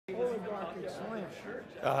plan.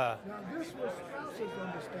 Now this was Strauss's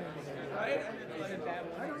understanding of it.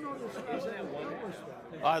 I don't know that Strauss ever published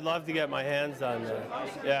that. I'd love to get my hands on that.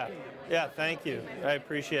 Yeah. Yeah, thank you. I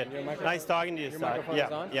appreciate it. Nice talking to you, Your Si. microphone Yeah,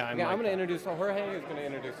 is on? yeah, I'm going to introduce, so Jorge is going to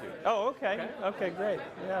introduce you. Oh, okay. Okay, great.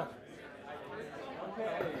 Yeah.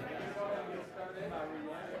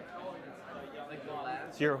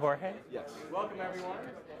 It's your Jorge? Yes. Welcome, everyone.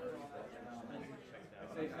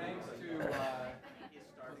 I say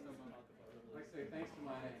thanks to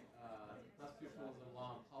my Constitutionalism,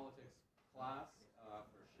 Law, and Politics class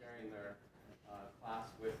for sharing their class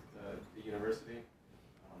with the university.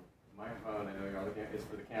 My phone, I know you're all looking at, is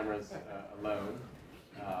for the cameras alone.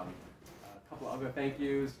 A couple other thank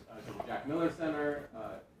yous to the Jack Miller Center,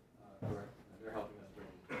 they're helping us bring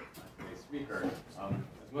today's speaker. As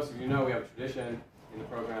most of you know, we have a tradition in the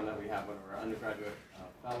program that we have one of our undergraduate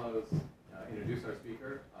fellows introduce our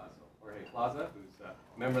speaker. So Jorge Plaza, who's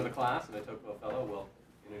a member of the class and a Tocqueville Fellow, will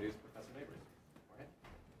introduce Professor Nabors. Jorge.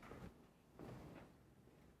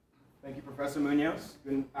 Thank you, Professor Munoz.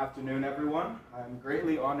 Good afternoon, everyone. I'm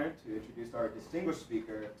greatly honored to introduce our distinguished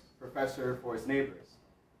speaker, Professor Forrest Nabors.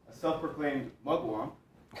 A self-proclaimed mugwump,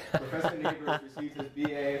 Professor Nabors received his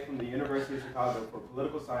BA from the University of Chicago for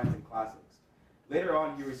political science and classics. Later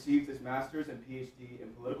on, he received his master's and PhD in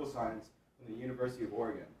political science from the University of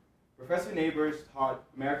Oregon. Professor Nabors taught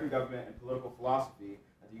American government and political philosophy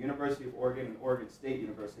at the University of Oregon and Oregon State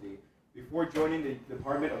University before joining the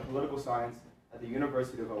Department of Political Science at the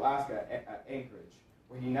University of Alaska at Anchorage,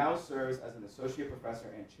 where he now serves as an associate professor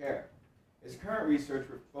and chair. His current research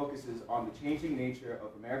focuses on the changing nature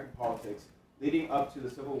of American politics leading up to the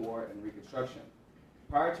Civil War and Reconstruction.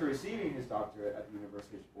 Prior to receiving his doctorate at the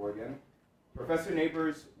University of Oregon, Professor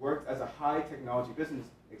Nabors worked as a high-technology business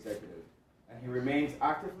executive, and he remains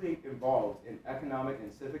actively involved in economic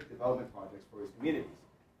and civic development projects for his communities.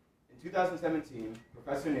 In 2017,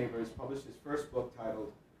 Professor Nabors published his first book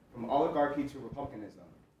titled From Oligarchy to Republicanism,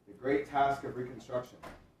 The Great Task of Reconstruction.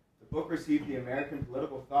 The book received the American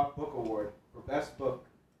Political Thought Book Award for Best Book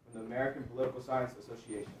from the American Political Science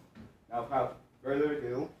Association. Now, without further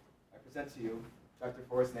ado, I present to you Dr.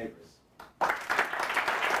 Forrest Nabors.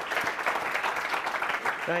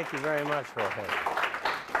 Thank you very much, Jorge.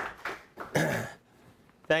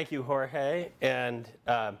 Thank you, Jorge, and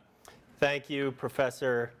thank you,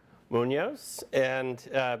 Professor Munoz, and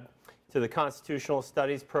to the Constitutional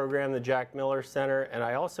Studies program, the Jack Miller Center, and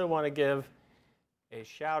I also want to give a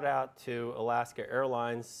shout out to Alaska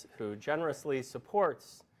Airlines, who generously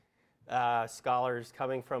supports scholars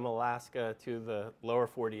coming from Alaska to the lower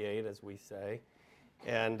 48, as we say,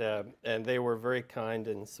 and they were very kind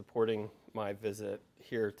in supporting my visit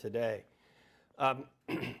here today.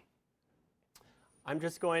 I'm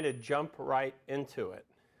just going to jump right into it.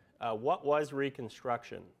 What was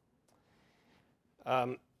Reconstruction?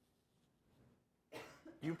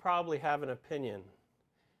 You probably have an opinion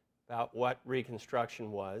about what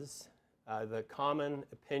Reconstruction was. The common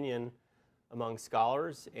opinion among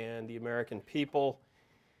scholars and the American people,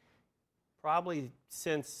 probably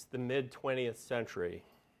since the mid-20th century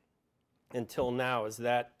until now, is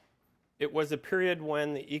that it was a period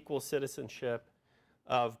when the equal citizenship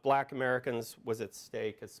of black Americans was at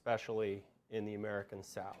stake, especially in the American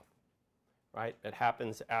South, right? It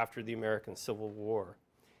happens after the American Civil War.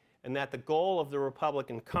 And that the goal of the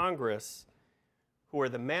Republican Congress, who are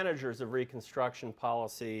the managers of Reconstruction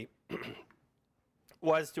policy,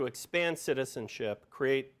 was to expand citizenship,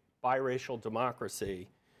 create biracial democracy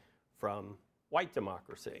from white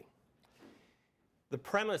democracy. The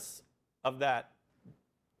premise of that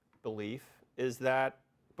belief is that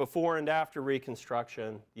before and after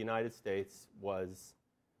Reconstruction, the United States was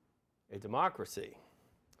a democracy.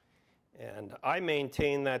 And I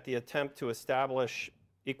maintain that the attempt to establish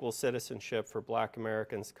equal citizenship for black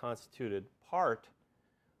Americans constituted part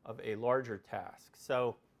of a larger task.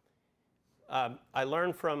 So I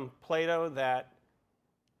learned from Plato that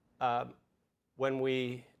when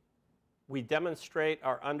we demonstrate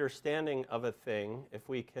our understanding of a thing, if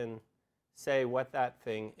we can say what that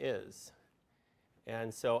thing is.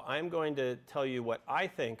 And so I'm going to tell you what I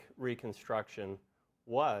think Reconstruction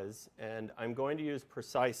was, and I'm going to use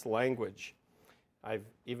precise language. I've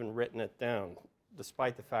even written it down,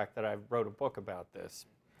 despite the fact that I wrote a book about this.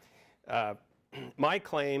 My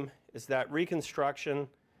claim is that Reconstruction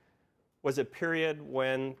was a period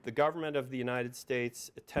when the government of the United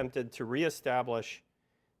States attempted to reestablish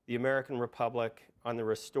the American Republic on the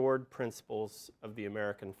restored principles of the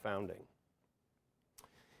American founding.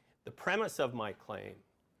 The premise of my claim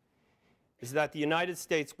is that the United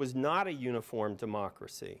States was not a uniform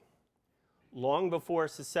democracy. long before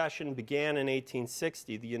secession began in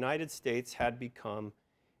 1860, the United States had become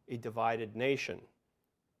a divided nation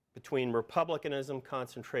between republicanism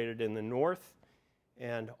concentrated in the North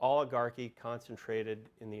and oligarchy concentrated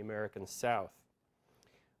in the American South.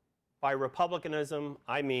 By republicanism,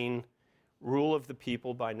 I mean rule of the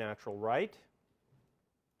people by natural right.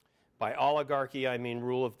 By oligarchy, I mean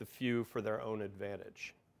rule of the few for their own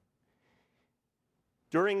advantage.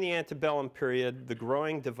 During the antebellum period, the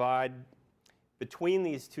growing divide between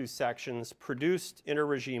these two sections produced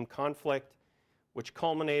inter-regime conflict, which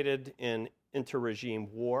culminated in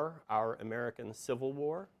inter-regime war, our American Civil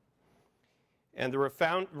War. And the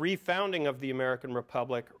refounding of the American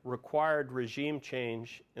Republic required regime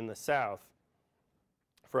change in the South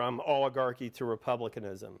from oligarchy to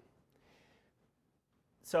republicanism.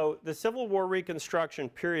 So the Civil War Reconstruction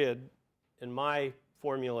period, in my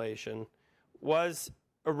formulation, was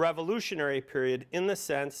a revolutionary period in the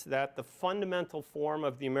sense that the fundamental form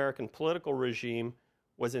of the American political regime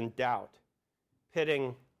was in doubt,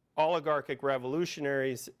 pitting oligarchic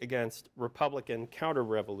revolutionaries against Republican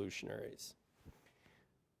counter-revolutionaries.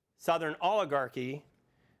 Southern oligarchy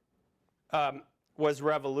was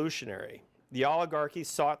revolutionary. The oligarchy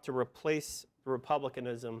sought to replace the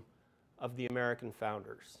republicanism of the American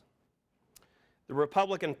founders. The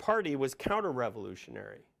Republican Party was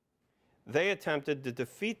counter-revolutionary. They attempted to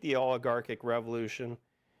defeat the oligarchic revolution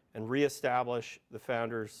and reestablish the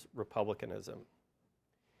founders' republicanism.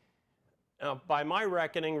 Now, by my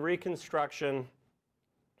reckoning, Reconstruction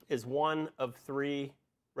is one of three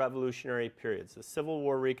revolutionary periods. The Civil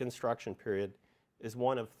War Reconstruction period is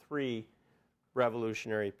one of three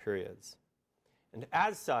revolutionary periods. And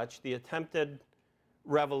as such, the attempted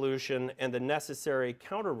revolution and the necessary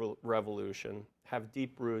counter-revolution have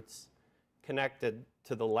deep roots connected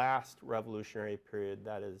to the last revolutionary period,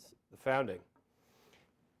 that is the founding.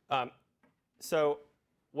 So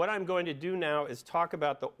what I'm going to do now is talk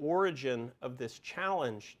about the origin of this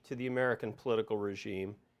challenge to the American political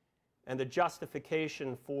regime and the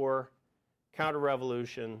justification for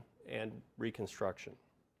counter-revolution and Reconstruction.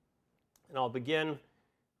 And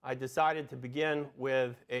I decided to begin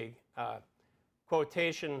with a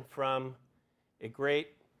quotation from a great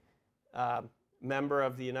member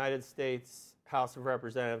of the United States House of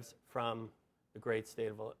Representatives from the great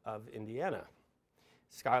state of Indiana,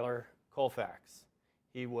 Schuyler Colfax.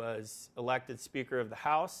 He was elected Speaker of the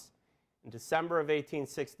House in December of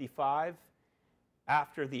 1865.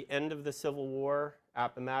 After the end of the Civil War,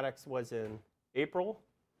 Appomattox was in April,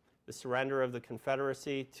 the surrender of the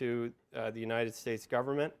Confederacy to the United States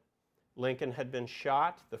government. Lincoln had been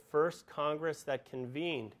shot. The first Congress that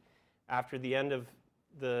convened after the end of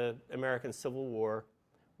the American Civil War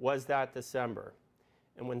was that December.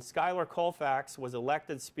 And when Schuyler Colfax was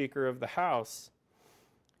elected Speaker of the House,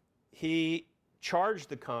 he charged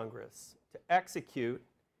the Congress to execute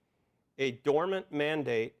a dormant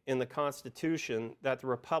mandate in the Constitution that the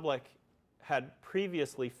Republic had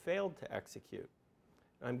previously failed to execute.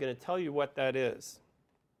 And I'm going to tell you what that is.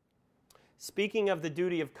 Speaking of the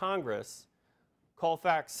duty of Congress,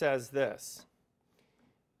 Colfax says this: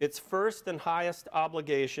 "Its first and highest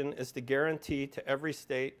obligation is to guarantee to every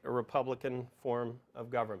state a Republican form of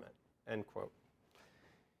government," end quote.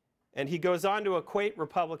 And he goes on to equate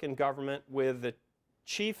Republican government with the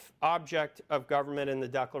chief object of government in the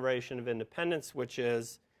Declaration of Independence, which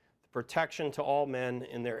is the protection to all men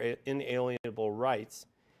in their inalienable rights,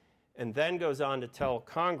 and then goes on to tell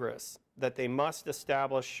Congress that they must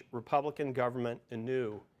establish Republican government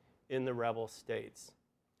anew in the rebel states.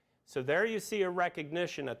 So there you see a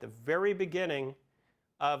recognition at the very beginning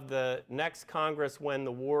of the next Congress when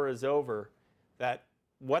the war is over that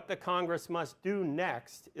what the Congress must do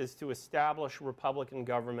next is to establish Republican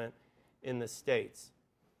government in the states.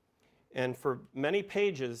 And for many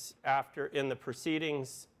pages in the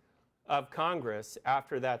proceedings of Congress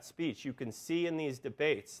after that speech, you can see in these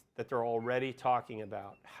debates that they're already talking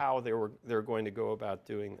about how they're going to go about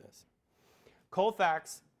doing this.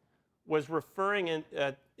 Colfax was referring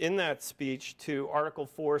in that speech to Article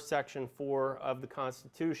 4, Section 4 of the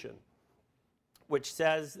Constitution, which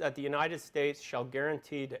says that the United States shall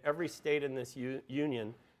guarantee to every state in this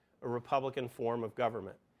union a Republican form of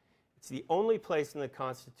government. It's the only place in the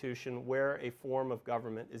Constitution where a form of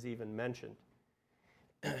government is even mentioned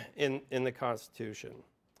in the Constitution,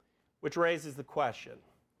 which raises the question,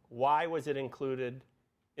 why was it included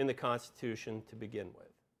in the Constitution to begin with?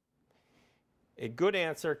 A good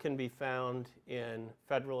answer can be found in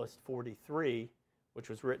Federalist 43, which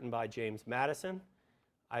was written by James Madison.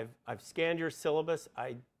 I've scanned your syllabus.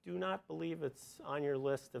 I do not believe it's on your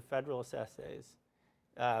list of Federalist essays.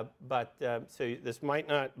 So this might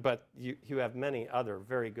not, but you have many other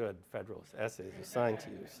very good Federalist essays assigned to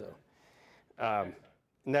you. So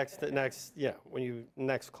next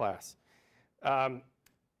class.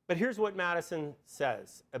 But here's what Madison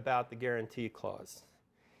says about the Guarantee Clause.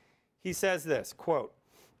 He says this, quote,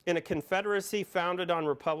 "In a confederacy founded on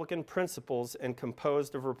Republican principles and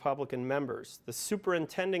composed of Republican members, the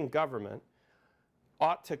superintending government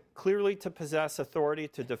ought to clearly to possess authority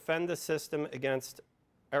to defend the system against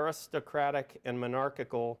aristocratic and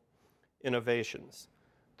monarchical innovations.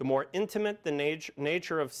 The more intimate the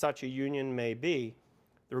nature of such a union may be,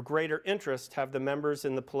 the greater interest have the members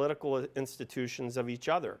in the political institutions of each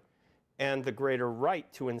other, and the greater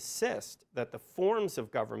right to insist that the forms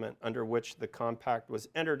of government under which the compact was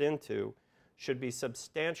entered into should be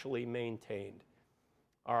substantially maintained."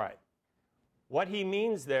 All right. What he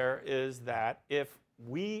means there is that if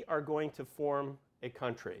we are going to form a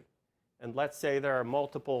country, and let's say there are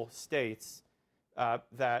multiple states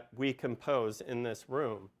that we compose in this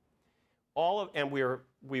room,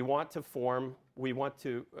 we want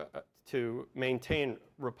to maintain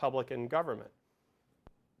Republican government,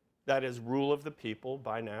 that is rule of the people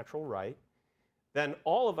by natural right, then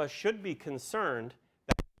all of us should be concerned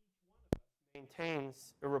that each one of us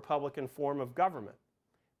maintains a Republican form of government.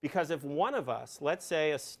 Because if one of us, let's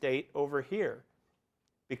say a state over here,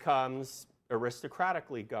 becomes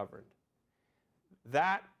aristocratically governed,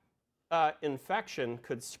 that infection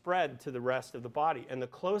could spread to the rest of the body. And the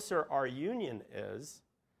closer our union is,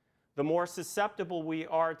 the more susceptible we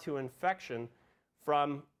are to infection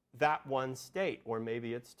from that one state. Or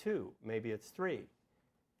maybe it's 2, maybe it's 3,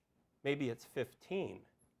 maybe it's 15,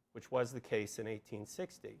 which was the case in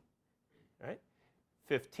 1860. Right?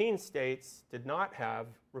 15 states did not have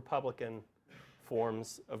Republican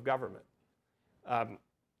forms of government.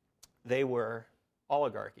 They were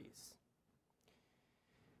oligarchies.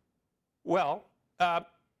 Well,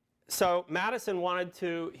 so Madison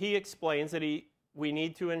he explains that we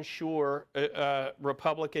need to ensure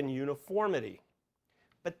Republican uniformity.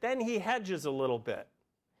 But then he hedges a little bit.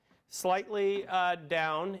 Slightly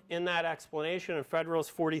down in that explanation in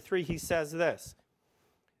Federalist 43, he says this: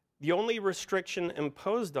 "The only restriction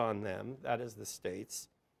imposed on them," that is the states,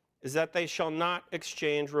 "is that they shall not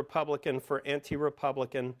exchange Republican for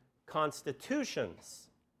anti-Republican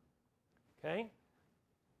constitutions." Okay?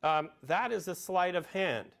 That is a sleight of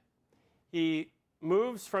hand. He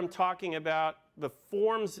moves from talking about the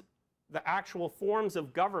actual forms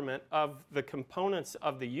of government of the components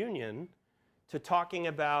of the Union to talking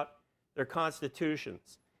about their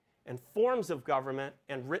constitutions. And forms of government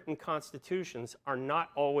and written constitutions are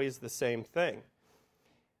not always the same thing.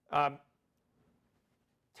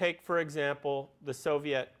 Take, for example, the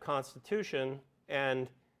Soviet Constitution and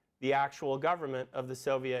the actual government of the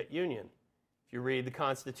Soviet Union. If you read the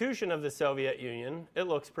Constitution of the Soviet Union, it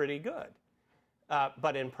looks pretty good.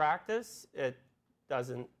 But in practice, it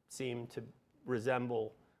doesn't seem to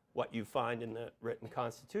resemble what you find in the written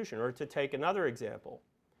Constitution. Or to take another example,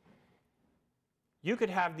 you could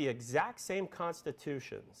have the exact same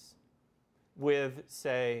constitutions with,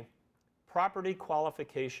 say, property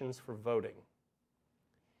qualifications for voting.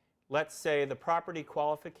 Let's say the property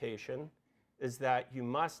qualification is that you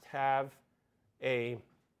must have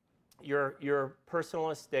your personal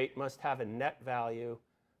estate must have a net value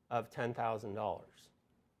of $10,000.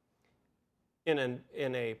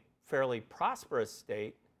 In a fairly prosperous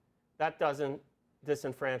state, that doesn't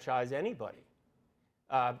disenfranchise anybody.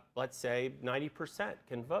 Let's say 90%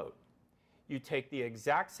 can vote. You take the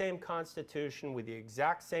exact same constitution with the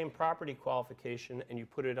exact same property qualification and you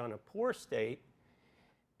put it on a poor state,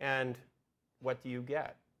 and what do you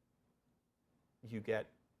get? You get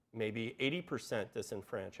maybe 80%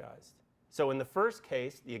 disenfranchised. So in the first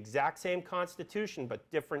case, the exact same constitution but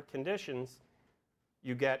different conditions,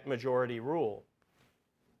 you get majority rule.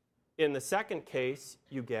 In the second case,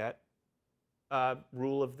 you get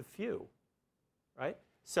rule of the few, right?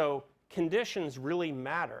 So conditions really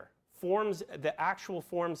matter. The actual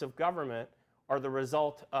forms of government are the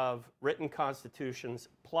result of written constitutions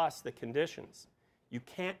plus the conditions. You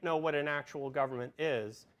can't know what an actual government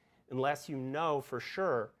is unless you know for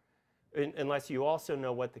sure, unless you also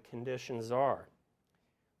know what the conditions are.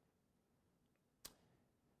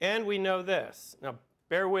 And we know this. Now,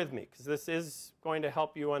 bear with me, because this is going to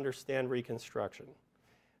help you understand Reconstruction.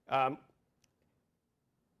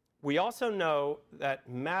 We also know that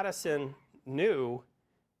Madison knew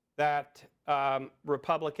that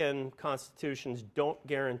Republican constitutions don't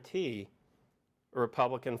guarantee a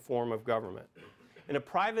Republican form of government. In a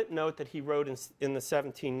private note that he wrote in the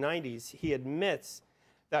 1790s, he admits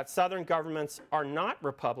that Southern governments are not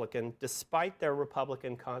Republican despite their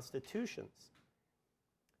Republican constitutions.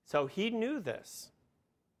 So he knew this.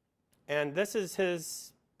 And this is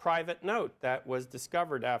his private note that was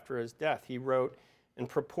discovered after his death. He wrote, "In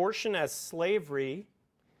proportion as slavery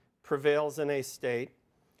prevails in a state,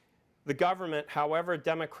 the government, however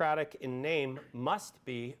democratic in name, must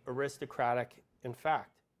be aristocratic in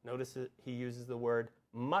fact." Notice that he uses the word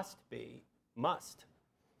must be, must.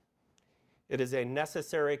 It is a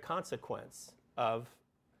necessary consequence of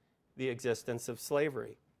the existence of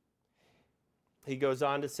slavery. He goes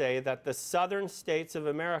on to say that the southern states of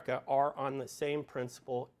America are on the same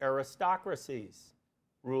principle aristocracies,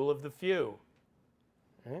 rule of the few.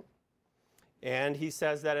 Right? And he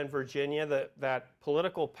says that in Virginia, that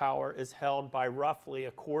political power is held by roughly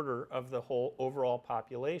a quarter of the whole overall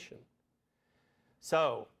population.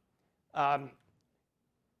 So,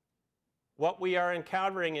 what we are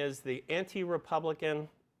encountering is the anti-Republican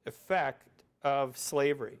effect of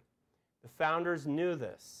slavery. The founders knew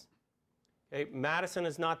this. Okay? Madison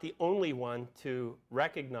is not the only one to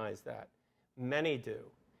recognize that. Many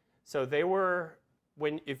do. So they were,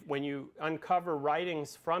 when you uncover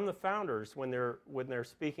writings from the founders when they're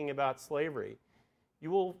speaking about slavery, you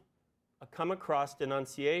will come across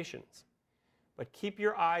denunciations. But keep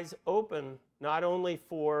your eyes open not only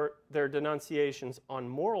for their denunciations on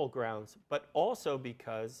moral grounds, but also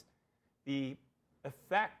because the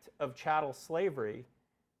effect of chattel slavery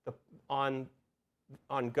on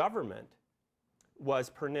government was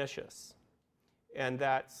pernicious. And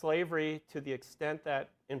that slavery, to the extent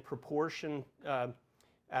that in proportion, to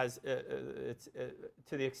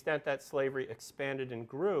the extent that slavery expanded and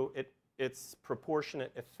grew, its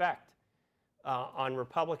proportionate effect on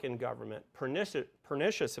Republican government,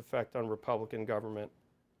 pernicious effect on Republican government,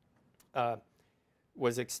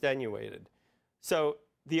 was extenuated. So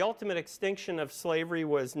the ultimate extinction of slavery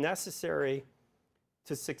was necessary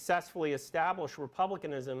to successfully establish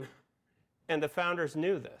republicanism, and the founders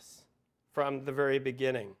knew this from the very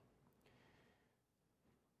beginning.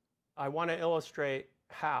 I want to illustrate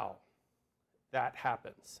how that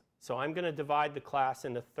happens. So I'm going to divide the class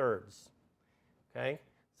into thirds. Okay?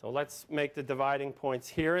 So let's make the dividing points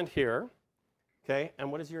here and here. Okay?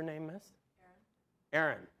 And what is your name, miss?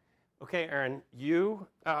 Erin. Erin. Okay, Erin, you,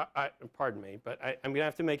 pardon me, but I'm going to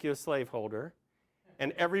have to make you a slaveholder.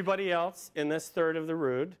 And everybody else in this third of the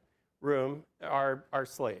room are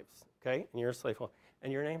slaves. Okay? And you're a slaveholder.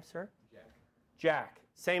 And your name, sir? Jack. Jack.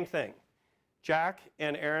 Same thing. Jack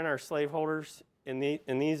and Erin are slaveholders in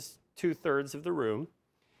these 2/3 of the room.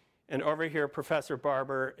 And over here, Professor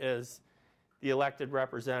Barber is the elected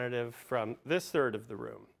representative from this third of the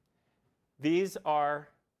room. These are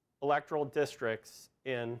electoral districts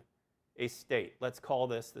in a state. Let's call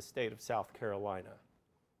this the state of South Carolina.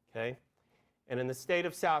 Okay? And in the state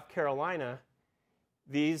of South Carolina,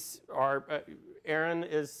 these are, Erin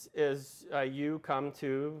you come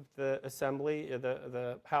to the Assembly,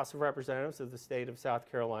 the House of Representatives of the state of South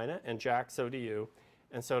Carolina, and Jack, so do you,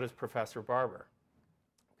 and so does Professor Barber.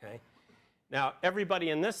 Okay? Now, everybody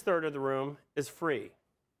in this third of the room is free.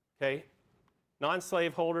 Okay?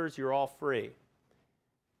 Non-slaveholders, you're all free.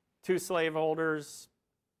 2 slaveholders,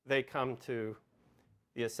 they come to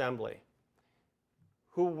the Assembly.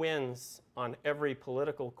 Who wins on every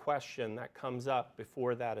political question that comes up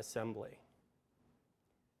before that Assembly?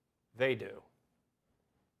 They do.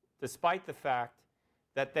 Despite the fact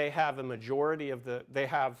that they have a majority of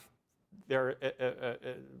their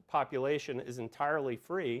population is entirely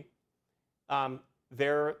free,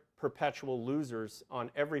 they're perpetual losers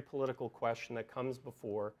on every political question that comes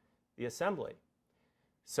before the Assembly.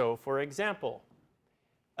 So, for example,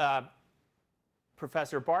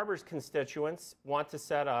 Professor Barber's constituents want to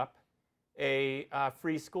set up a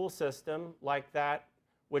free school system like that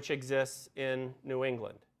which exists in New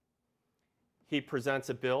England. He presents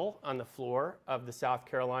a bill on the floor of the South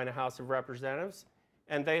Carolina House of Representatives,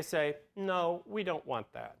 and they say, no, we don't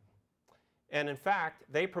want that. And in fact,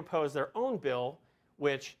 they propose their own bill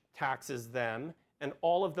which taxes them, and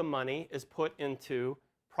all of the money is put into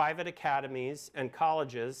private academies and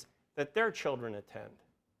colleges that their children attend.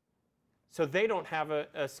 So they don't have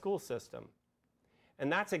a school system. And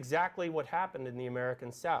that's exactly what happened in the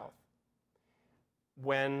American South.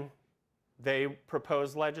 When they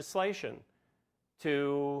proposed legislation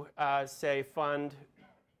to, say, fund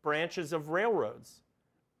branches of railroads,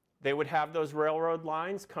 they would have those railroad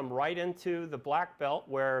lines come right into the Black Belt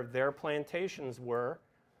where their plantations were.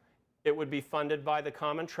 It would be funded by the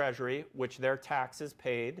common treasury, which their taxes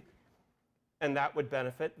paid, and that would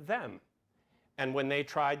benefit them. And when they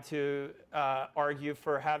tried to argue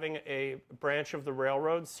for having a branch of the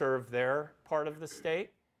railroad serve their part of the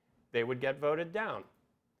state, they would get voted down.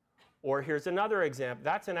 Or here's another example.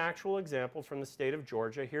 That's an actual example from the state of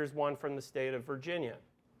Georgia. Here's one from the state of Virginia.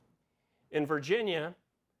 In Virginia,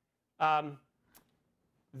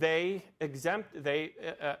 they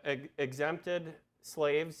exempted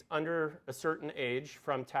slaves under a certain age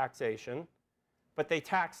from taxation, but they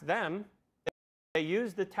taxed them. They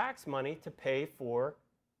used the tax money to pay for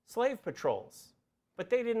slave patrols, but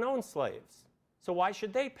they didn't own slaves. So why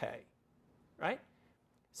should they pay, right?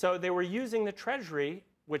 So they were using the treasury,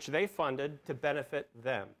 which they funded, to benefit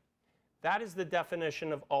them. That is the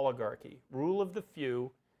definition of oligarchy, rule of the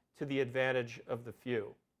few to the advantage of the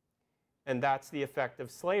few. And that's the effect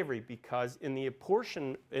of slavery, because in the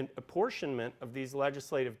apportionment of these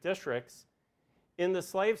legislative districts in the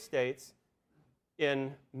slave states,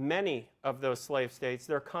 in many of those slave states,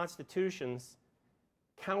 their constitutions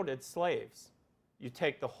counted slaves. You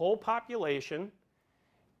take the whole population,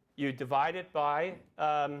 you divide it by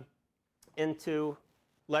into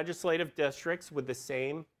legislative districts with the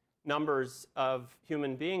same numbers of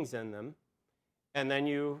human beings in them, and then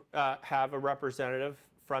you have a representative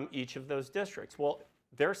from each of those districts. Well,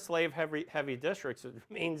 they're slave-heavy districts. It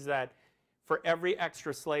means that for every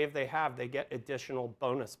extra slave they have, they get additional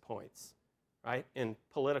bonus points, right, in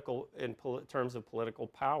terms of political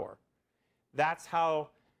power. That's how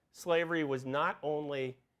slavery was not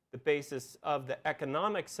only the basis of the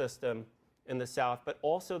economic system in the South, but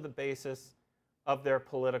also the basis of their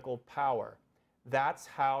political power. That's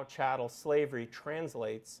how chattel slavery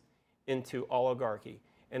translates into oligarchy.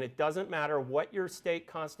 And it doesn't matter what your state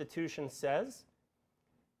constitution says,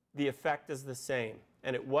 the effect is the same.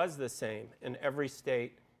 And it was the same in every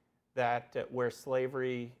state where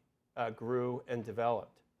slavery grew and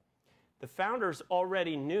developed. The founders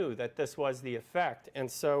already knew that this was the effect. And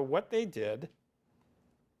so what they did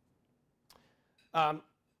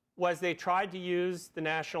was they tried to use the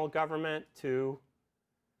national government to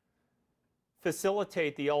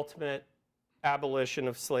facilitate the ultimate abolition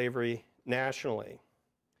of slavery nationally.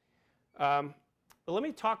 But let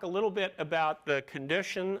me talk a little bit about the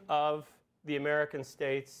condition of the American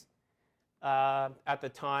states at the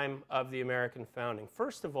time of the American founding.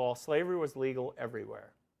 First of all, slavery was legal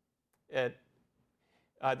everywhere.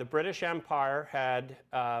 The British Empire had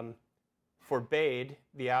forbade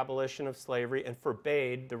the abolition of slavery and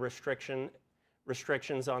forbade the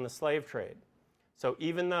restrictions on the slave trade. So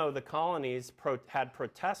even though the colonies had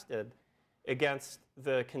protested against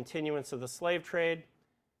the continuance of the slave trade,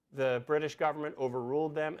 the British government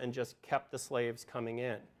overruled them and just kept the slaves coming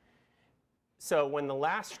in. So when the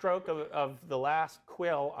last stroke of the last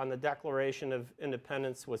quill on the Declaration of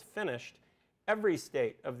Independence was finished, every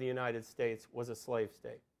state of the United States was a slave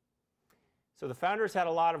state. So the founders had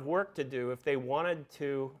a lot of work to do if they wanted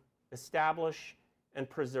to establish and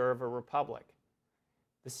preserve a republic.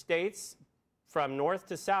 The states from north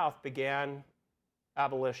to south began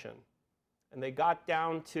abolition, and they got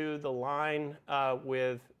down to the line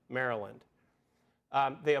with Maryland.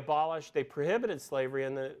 They prohibited slavery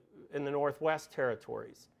in the Northwest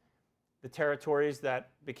territories, the territories that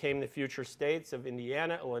became the future states of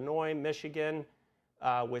Indiana, Illinois, Michigan,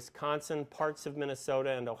 Wisconsin, parts of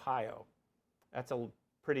Minnesota, and Ohio. That's a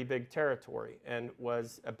pretty big territory and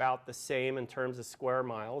was about the same in terms of square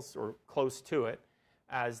miles, or close to it,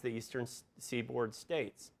 as the eastern seaboard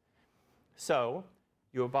states. So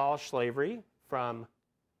you abolish slavery from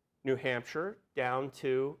New Hampshire down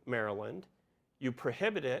to Maryland. You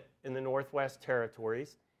prohibit it in the Northwest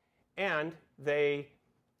territories, and they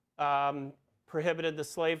prohibited the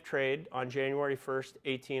slave trade on January 1st,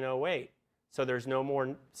 1808. So there's no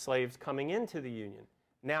more slaves coming into the Union.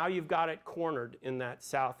 Now you've got it cornered in that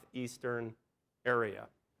southeastern area,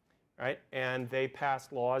 right? And they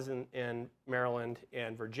passed laws in Maryland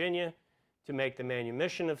and Virginia to make the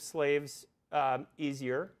manumission of slaves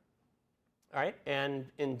easier, right? And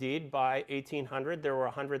indeed, by 1800, there were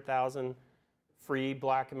 100,000 free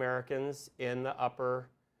black Americans in the upper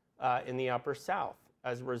South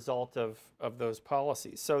as a result of those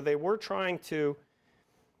policies. So they were trying to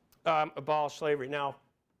abolish slavery. Now,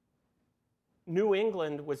 New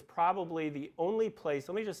England was probably the only place.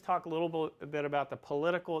 Let me just talk a little bit about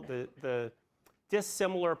the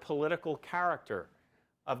dissimilar political character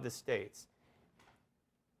of the states.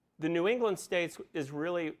 The New England states is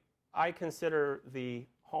really, I consider, the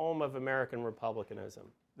home of American republicanism.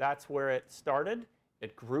 That's where it started.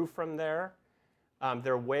 It grew from there.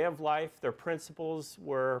 Their way of life, their principles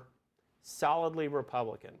were solidly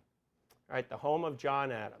Republican. Right? The home of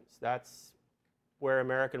John Adams. That's where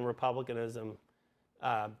American republicanism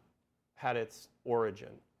had its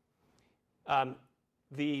origin.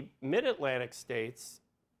 The mid-Atlantic states,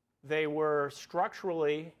 they were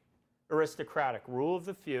structurally aristocratic, rule of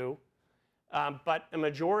the few, but a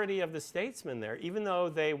majority of the statesmen there, even though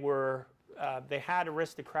they had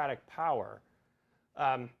aristocratic power,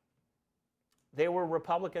 they were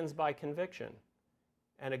Republicans by conviction.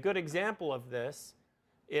 And a good example of this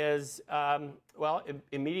is, well,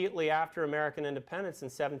 immediately after American independence in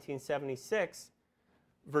 1776,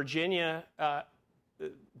 Virginia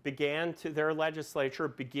their legislature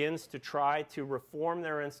begins to try to reform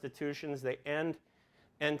their institutions. They end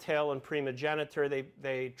entail and primogeniture.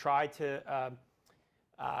 They try to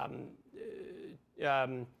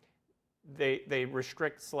they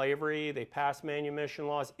restrict slavery. They pass manumission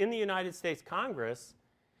laws. In the United States Congress,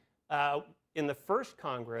 in the first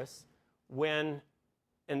Congress, when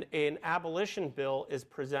an abolition bill is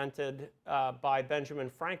presented by Benjamin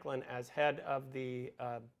Franklin as head of the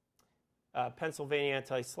Pennsylvania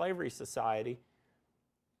Anti-Slavery Society,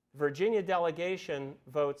 Virginia delegation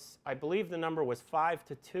votes, I believe the number was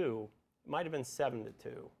 5-2, it might have been 7-2,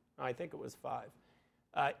 I think it was 5,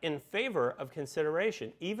 in favor of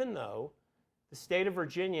consideration, even though the state of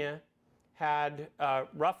Virginia had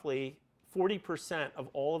roughly 40% of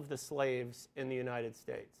all of the slaves in the United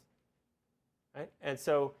States. Right? And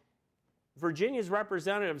so Virginia's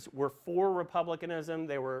representatives were for republicanism.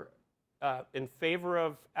 They were in favor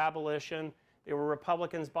of abolition. They were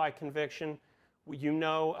Republicans by conviction. You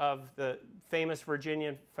know of the famous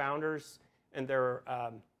Virginian founders and their,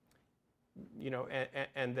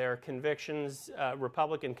 and their convictions,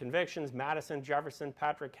 Republican convictions: Madison, Jefferson,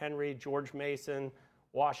 Patrick Henry, George Mason,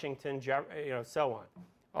 Washington, so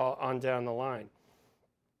on down the line.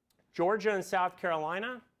 Georgia and South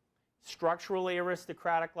Carolina, structurally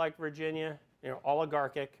aristocratic like Virginia,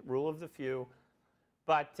 oligarchic, rule of the few,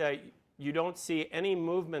 but you don't see any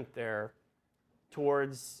movement there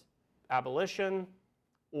towards abolition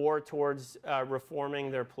or towards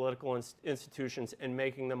reforming their political institutions and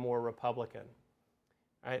making them more Republican.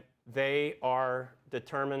 Right? They are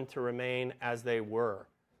determined to remain as they were,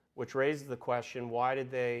 which raises the question, why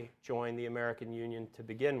did they join the American Union to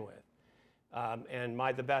begin with? And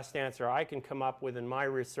the best answer I can come up with in my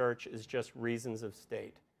research is just reasons of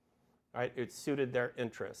state. Right? It suited their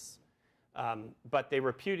interests. But they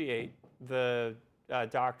repudiate the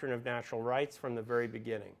doctrine of natural rights from the very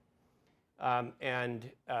beginning,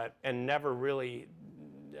 and never really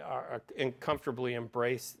comfortably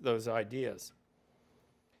embrace those ideas.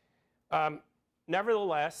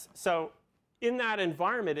 Nevertheless, so in that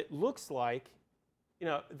environment, it looks like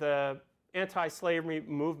the anti-slavery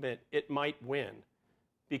movement, it might win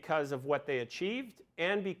because of what they achieved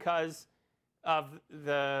and because of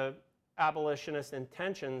the abolitionist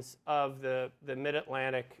intentions of the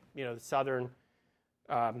mid-Atlantic, the southern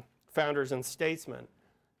founders and statesmen.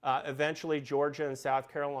 Eventually, Georgia and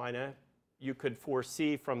South Carolina, you could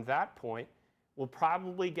foresee from that point, will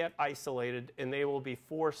probably get isolated and they will be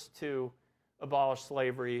forced to abolish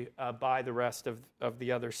slavery by the rest of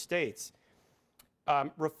the other states.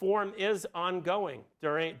 Reform is ongoing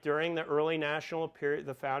during the early national period,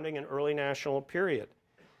 the founding and early national period.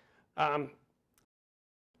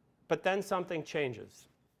 But then something changes.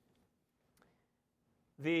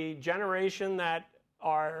 The generation that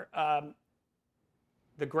are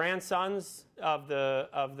the grandsons of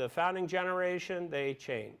the founding generation, they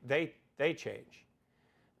change. They change.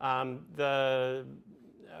 The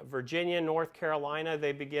Virginia, North Carolina,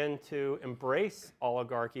 they begin to embrace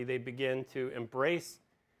oligarchy. They begin to embrace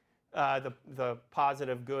the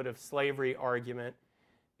positive good of slavery argument,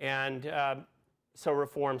 and so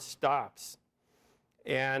reform stops.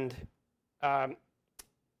 And now,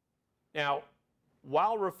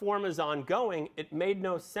 while reform is ongoing, it made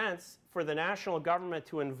no sense for the national government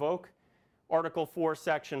to invoke Article 4,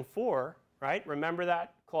 Section 4, right? Remember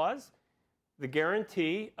that clause? The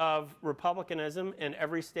guarantee of republicanism in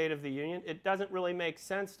every state of the Union. It doesn't really make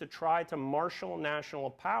sense to try to marshal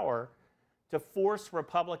national power to force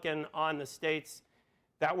Republican on the states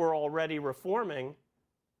that were already reforming,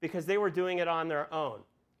 because they were doing it on their own.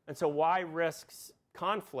 And so why risk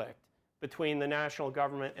conflict between the national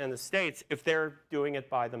government and the states if they're doing it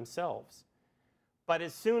by themselves? But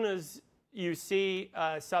as soon as you see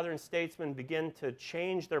Southern statesmen begin to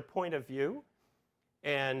change their point of view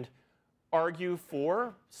and argue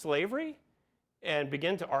for slavery and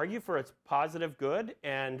begin to argue for its positive good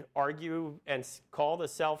and argue and call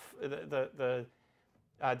the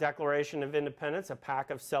Declaration of Independence a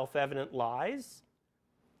pack of self-evident lies,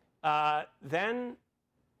 then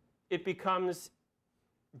it becomes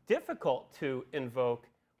difficult to invoke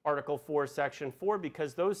Article 4, Section 4,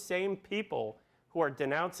 because those same people who are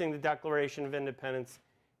denouncing the Declaration of Independence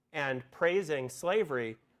and praising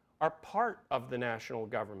slavery are part of the national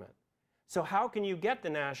government. So how can you get the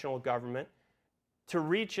national government to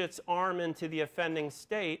reach its arm into the offending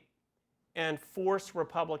state and force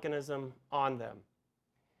republicanism on them?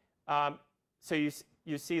 So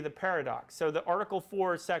you see the paradox. So the Article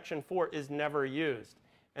 4, Section 4 is never used.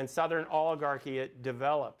 And Southern oligarchy, it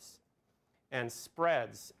develops and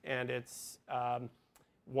spreads. And it's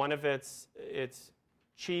one of its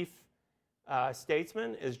chief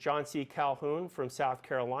statesmen is John C. Calhoun from South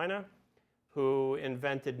Carolina, who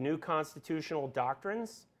invented new constitutional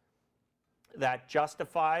doctrines that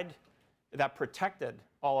justified, that protected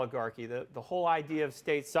oligarchy. The whole idea of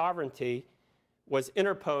state sovereignty was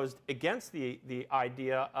interposed against the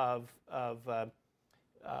idea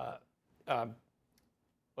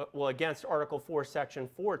against Article 4, Section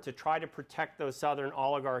 4, to try to protect those southern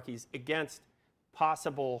oligarchies against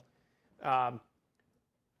possible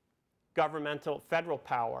governmental federal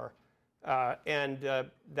power. And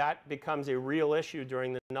that becomes a real issue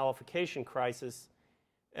during the nullification crisis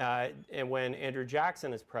and when Andrew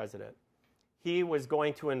Jackson is president. He was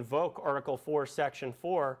going to invoke Article 4, Section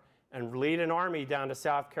 4 and lead an army down to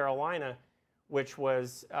South Carolina, which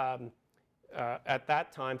was at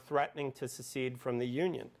that time threatening to secede from the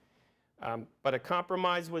Union. But a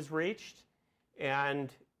compromise was reached,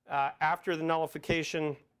 and after the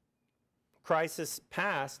nullification crisis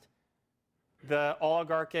passed, the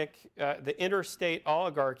interstate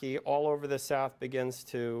oligarchy all over the South begins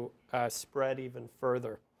to spread even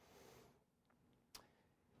further.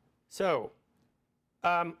 So,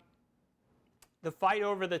 the fight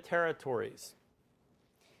over the territories.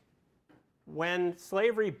 When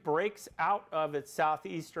slavery breaks out of its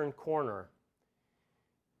southeastern corner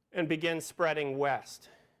and begins spreading west,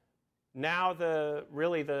 now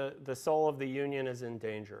really the soul of the Union is in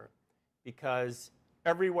danger, because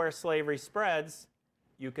everywhere slavery spreads,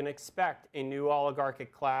 you can expect a new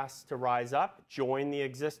oligarchic class to rise up, join the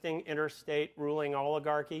existing interstate ruling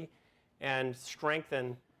oligarchy, and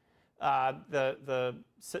strengthen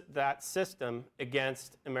that system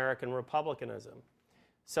against American republicanism.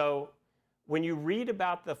 So when you read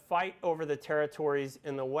about the fight over the territories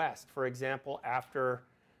in the West, for example,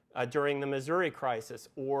 during the Missouri crisis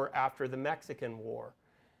or after the Mexican War,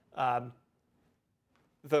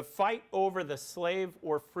 the fight over the slave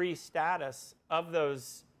or free status of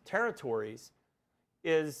those territories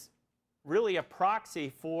is really a proxy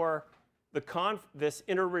for this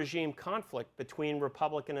inter-regime conflict between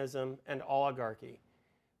republicanism and oligarchy.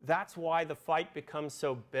 That's why the fight becomes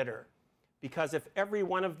so bitter. Because if every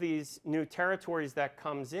one of these new territories that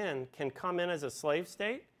comes in can come in as a slave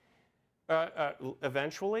state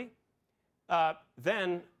eventually,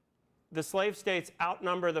 then the slave states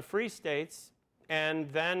outnumber the free states, and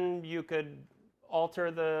then you could alter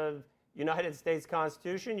the United States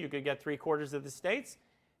Constitution. You could get 3/4 of the states,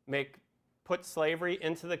 put slavery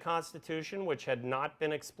into the Constitution, which had not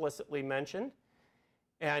been explicitly mentioned,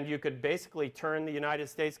 and you could basically turn the United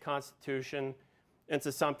States Constitution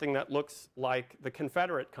into something that looks like the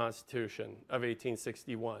Confederate Constitution of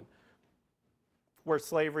 1861, where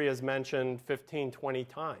slavery is mentioned 15, 20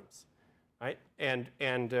 times, right? And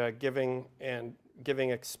giving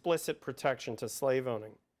explicit protection to slave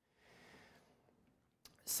owning.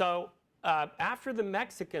 So after the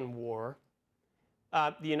Mexican War,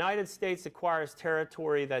 the United States acquires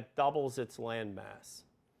territory that doubles its landmass.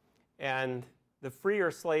 And the free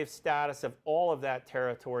or slave status of all of that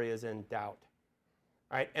territory is in doubt.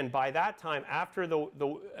 Right? And by that time, after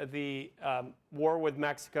the war with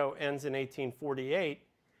Mexico ends in 1848,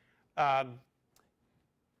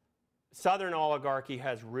 Southern oligarchy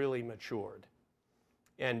has really matured.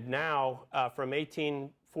 And now, from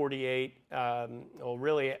 1848,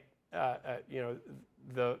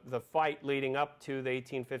 the fight leading up to the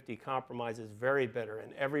 1850 Compromise is very bitter,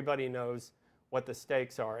 and everybody knows what the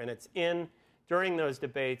stakes are. And it's during those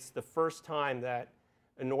debates, the first time that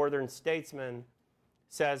a Northern statesman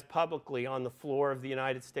says publicly on the floor of the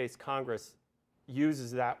United States Congress,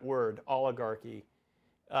 uses that word, oligarchy,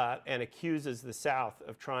 and accuses the South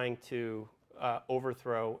of trying to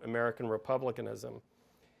overthrow American republicanism.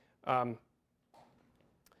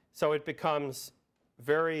 So it becomes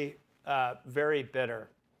very, very bitter.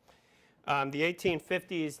 The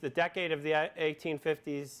 1850s, the decade of the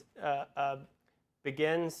 1850s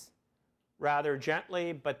begins rather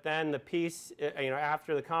gently, but then the peace,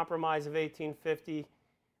 after the Compromise of 1850,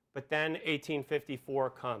 but then 1854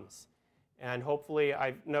 comes. And hopefully,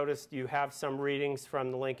 I've noticed you have some readings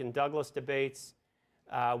from the Lincoln-Douglas debates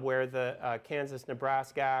where the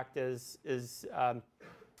Kansas-Nebraska Act is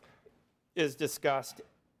discussed.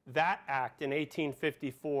 That act in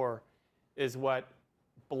 1854 is what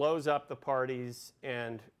blows up the parties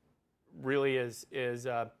and really is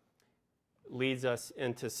leads us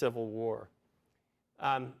into civil war.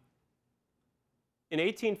 In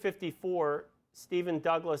 1854, Stephen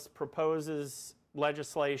Douglas proposes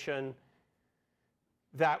legislation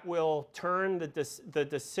that will turn the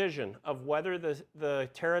decision of whether the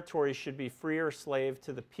territory should be free or slave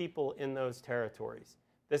to the people in those territories.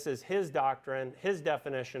 This is his doctrine, his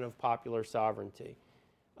definition of popular sovereignty,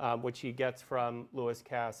 which he gets from Lewis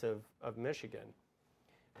Cass of Michigan.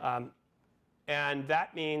 And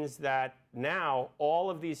that means that now all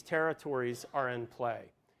of these territories are in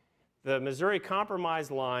play. The Missouri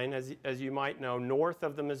Compromise line, as you might know, north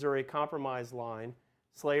of the Missouri Compromise line,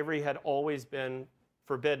 slavery had always been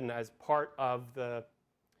forbidden as part of the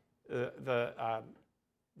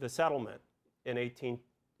settlement in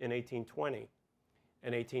 1820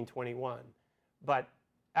 and 1821. But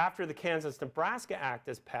after the Kansas-Nebraska Act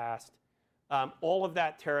is passed, all of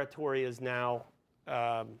that territory is now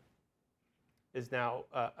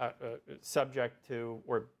subject to,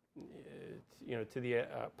 or to the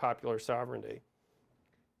popular sovereignty.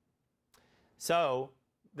 So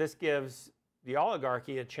this gives the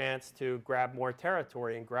oligarchy a chance to grab more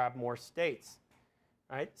territory and grab more states,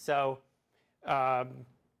 right? So that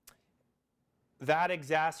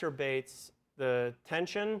exacerbates the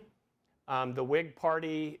tension. The Whig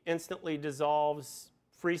Party instantly dissolves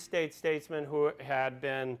free state statesmen who had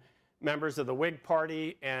been members of the Whig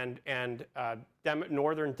Party and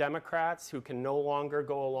Northern Democrats who can no longer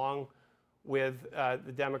go along with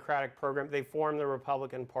the Democratic program. They form the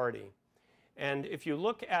Republican Party. And if you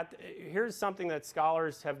look at, here's something that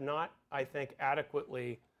scholars have not, I think,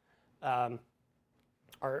 adequately,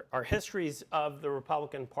 our histories of the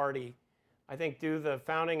Republican Party, I think, do the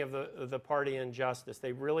founding of the party injustice.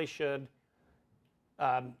 They really should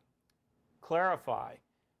clarify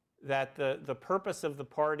that the purpose of the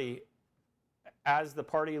party, as the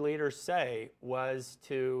party leaders say, was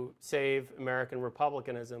to save American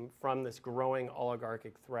republicanism from this growing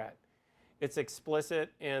oligarchic threat. It's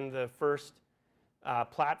explicit in the first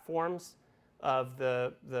platforms of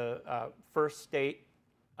the first state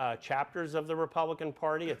chapters of the Republican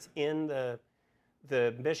Party. It's in the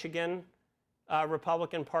Michigan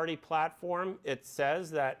Republican Party platform. It says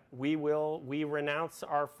that we renounce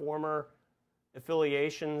our former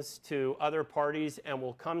affiliations to other parties and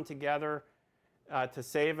will come together to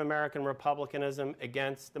save American republicanism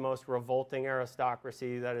against the most revolting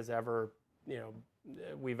aristocracy that has ever,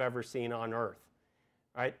 we've ever seen on earth,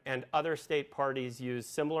 right? And other state parties use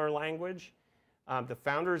similar language. The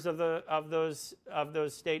founders of those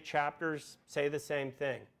state chapters say the same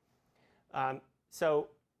thing. So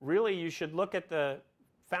really, you should look at the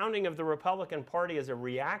founding of the Republican Party as a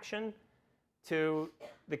reaction to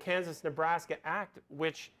the Kansas-Nebraska Act,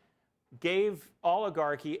 which gave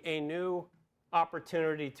oligarchy a new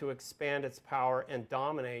opportunity to expand its power and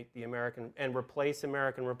dominate the American and replace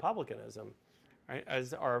American republicanism, right,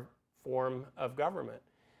 as our form of government.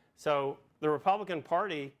 So the Republican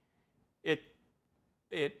Party, it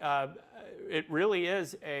really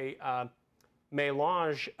is a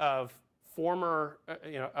melange of former,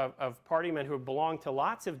 of partymen who belonged to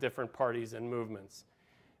lots of different parties and movements.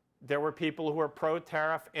 There were people who were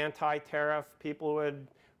pro-tariff, anti-tariff, people who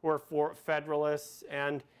were for federalists,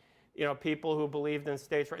 and people who believed in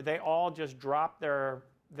states' rights. They all just dropped their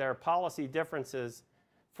policy differences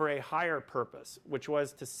for a higher purpose, which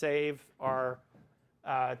was to save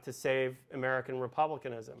American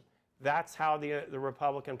republicanism. That's how the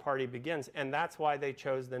Republican Party begins, and that's why they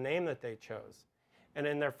chose the name that they chose. And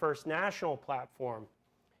in their first national platform,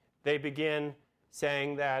 they begin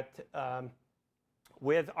saying that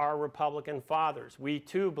with our Republican fathers, we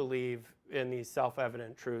too believe in these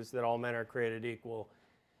self-evident truths that all men are created equal,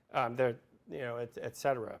 et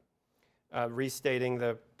cetera, restating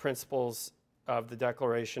the principles of the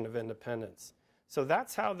Declaration of Independence. So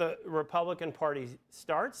that's how the Republican Party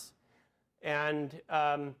starts. And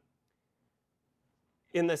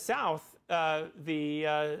in the South,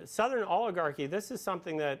 the Southern oligarchy, this is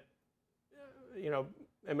something that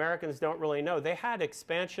Americans don't really know. They had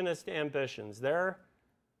expansionist ambitions. Their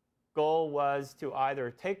goal was to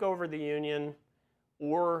either take over the Union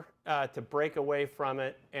or to break away from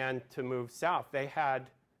it and to move south. They had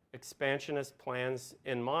expansionist plans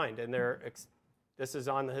in mind, and this is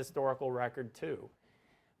on the historical record too.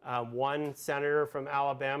 One senator from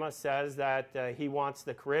Alabama says that he wants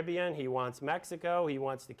the Caribbean, he wants Mexico, he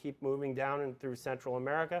wants to keep moving down and through Central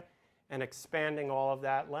America and expanding all of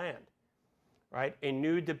that land. Right? A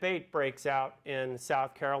new debate breaks out in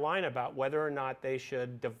South Carolina about whether or not they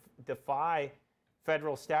should defy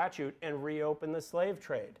federal statute and reopen the slave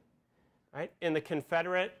trade. Right? In the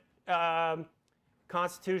Confederate in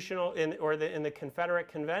the Confederate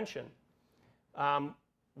Convention,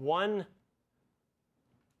 One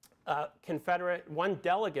one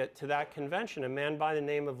delegate to that convention, a man by the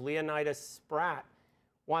name of Leonidas Spratt,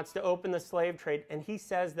 wants to open the slave trade, and he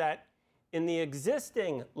says that in the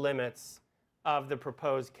existing limits of the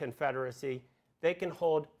proposed Confederacy, they can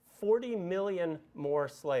hold 40 million more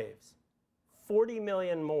slaves. 40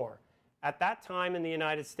 million more. At that time in the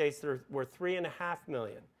United States, there were 3.5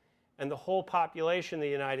 million. And the whole population of the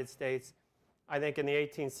United States, I think in the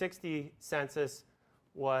 1860 census,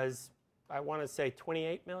 was, I want to say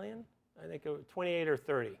 28 million? I think it was 28 or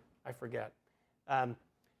 30, I forget.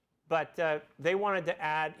 But he wanted to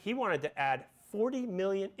add 40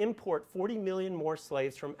 million, import 40 million more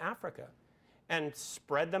slaves from Africa and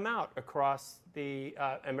spread them out across the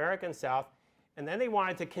American South. And then they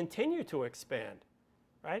wanted to continue to expand,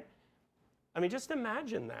 right? I mean, just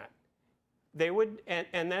imagine that. They would,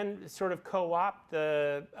 and then sort of co-opt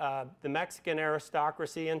the Mexican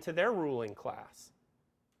aristocracy into their ruling class,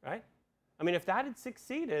 right? I mean, if that had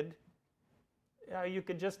succeeded, you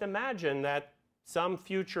could just imagine that some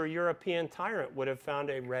future European tyrant would have found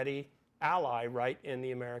a ready ally right in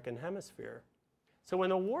the American hemisphere. So when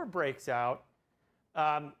the war breaks out,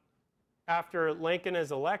 after Lincoln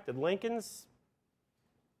is elected, Lincoln's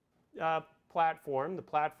platform, the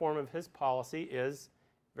platform of his policy, is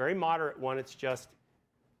a very moderate one. It's just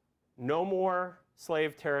no more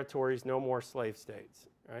slave territories, no more slave states,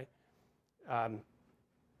 right?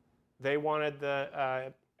 They wanted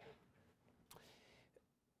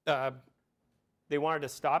they wanted to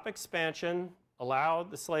stop expansion, allow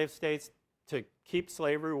the slave states to keep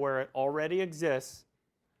slavery where it already exists,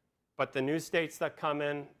 but the new states that come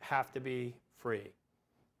in have to be free,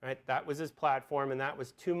 right? That was his platform, and that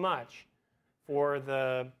was too much for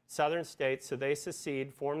the southern states, so they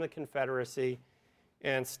secede, form the Confederacy,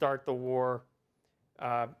 and start the war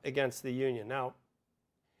against the Union. Now,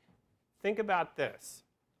 think about this,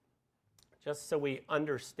 just so we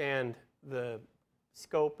understand the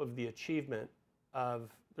scope of the achievement of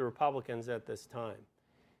the Republicans at this time.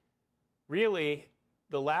 Really,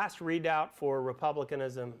 the last redoubt for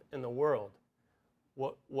Republicanism in the world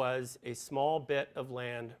was a small bit of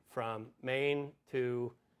land from Maine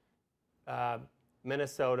to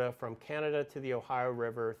Minnesota, from Canada to the Ohio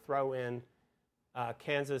River, throw in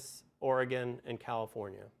Kansas, Oregon, and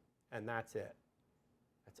California, and that's it.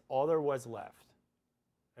 That's all there was left,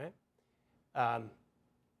 right?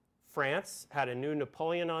 France had a new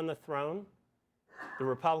Napoleon on the throne. The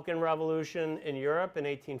Republican Revolution in Europe in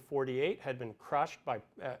 1848 had been crushed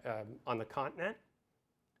on the continent.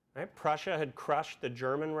 Right? Prussia had crushed the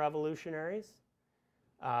German revolutionaries.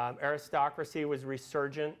 Aristocracy was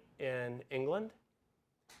resurgent in England.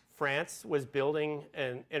 France was building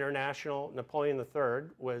an international, Napoleon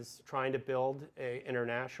III was trying to build an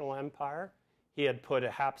international empire. He had put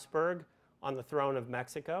a Habsburg on the throne of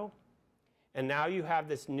Mexico. And now you have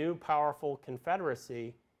this new powerful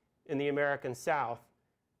confederacy in the American South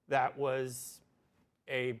that was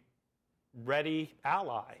a ready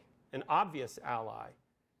ally, an obvious ally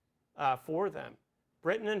for them.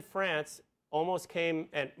 Britain and France almost came,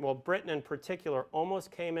 well, Britain in particular,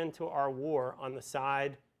 almost came into our war on the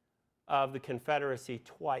side of the Confederacy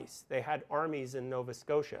twice. They had armies in Nova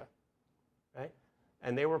Scotia, right?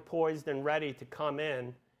 And they were poised and ready to come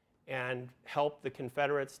in and help the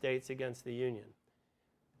Confederate States against the Union.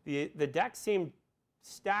 The deck seemed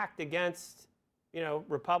stacked against,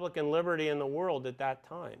 Republican liberty in the world at that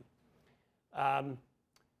time.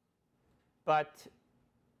 But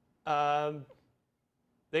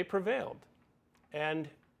they prevailed. And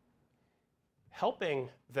helping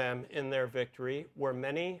them in their victory were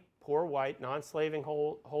many poor white, non-slaving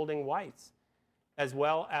holding whites, as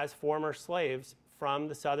well as former slaves from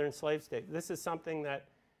the southern slave states. This is something that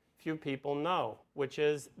few people know, which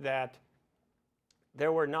is that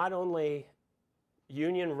there were not only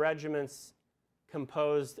Union regiments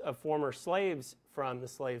composed of former slaves from the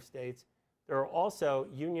slave states, there are also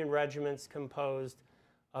Union regiments composed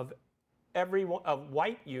of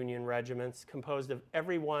white Union regiments composed of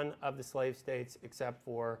every one of the slave states except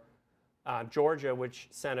for Georgia, which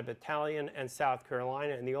sent a battalion, and South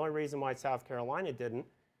Carolina. And the only reason why South Carolina didn't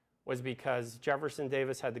was because Jefferson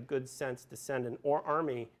Davis had the good sense to send an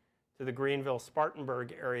army to the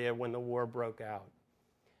Greenville-Spartanburg area when the war broke out.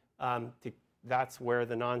 That's where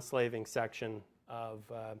the non-slaving section of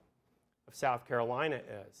South Carolina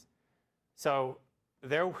is. So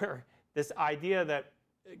there were this idea that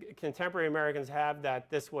contemporary Americans have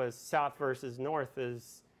that this was South versus North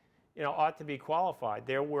is, ought to be qualified.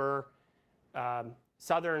 There were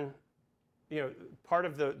Southern, part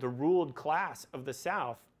of the ruled class of the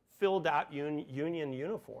South filled out Union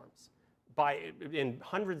uniforms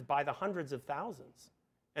by the hundreds of thousands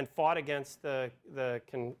and fought against the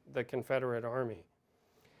Confederate Army.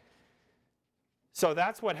 So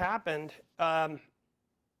that's what happened. And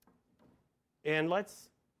let's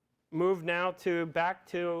move now back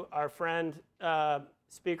to our friend,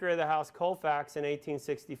 Speaker of the House Colfax in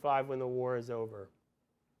 1865 when the war is over.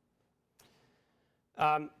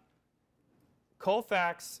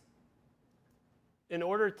 Colfax, in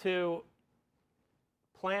order to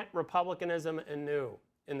plant republicanism anew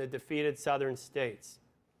in the defeated southern states,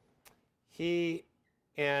 he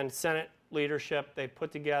and Senate leadership, they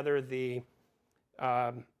put together the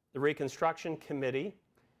Reconstruction Committee,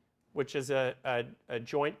 which is a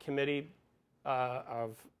joint committee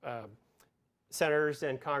of senators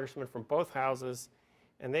and congressmen from both houses,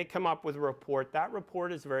 and they come up with a report. That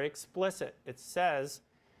report is very explicit. It says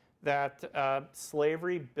that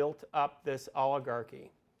slavery built up this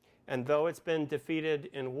oligarchy, and though it's been defeated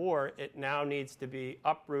in war, it now needs to be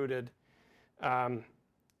uprooted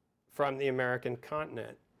from the American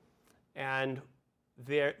continent. And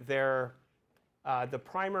the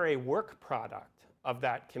primary work product of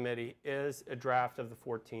that committee is a draft of the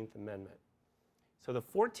 14th Amendment. So the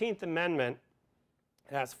 14th Amendment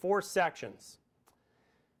has 4 sections.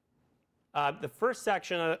 The first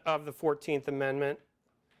section of the 14th Amendment,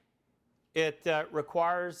 it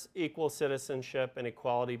requires equal citizenship and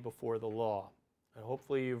equality before the law. And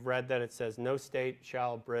hopefully you've read that. It says, no state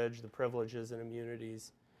shall abridge the privileges and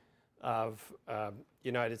immunities of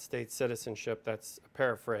United States citizenship. That's a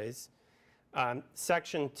paraphrase.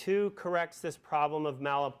 Section 2 corrects this problem of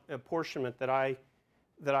malapportionment that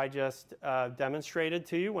I just demonstrated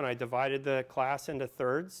to you when I divided the class into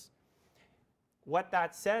thirds. What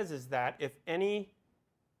that says is that if any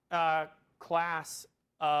class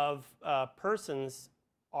of persons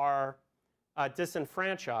are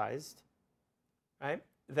disenfranchised, right,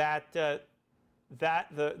 that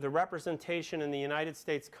the representation in the United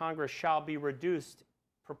States Congress shall be reduced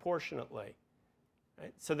proportionately.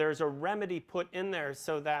 Right? So there's a remedy put in there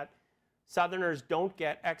so that Southerners don't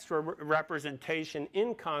get extra representation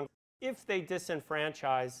in Congress if they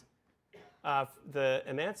disenfranchise the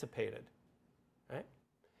emancipated.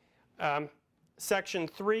 Right? Section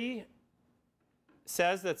 3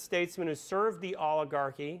 says that statesmen who serve the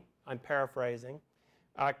oligarchy, I'm paraphrasing,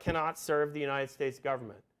 cannot serve the United States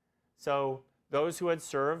government. So those who had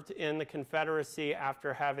served in the Confederacy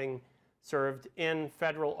after having served in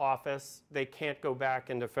federal office, they can't go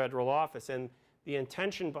back into federal office. And the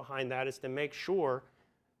intention behind that is to make sure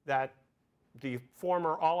that the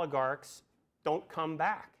former oligarchs don't come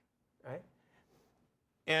back, right?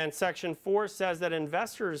 And Section 4 says that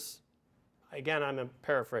investors, again, I'm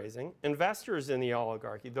paraphrasing, investors in the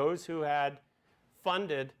oligarchy, those who had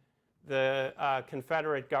funded the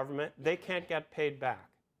Confederate government, they can't get paid back,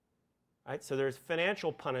 right? So there's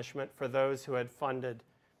financial punishment for those who had funded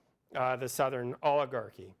the Southern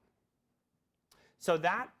oligarchy. So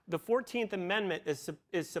that the 14th Amendment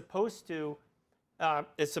is supposed to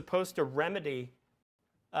remedy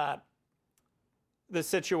the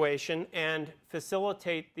situation and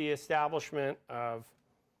facilitate the establishment of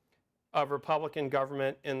Republican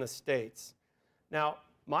government in the states. Now,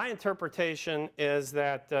 my interpretation is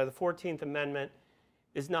that the 14th Amendment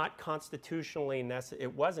is not constitutionally necessary.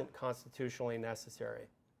 It wasn't constitutionally necessary.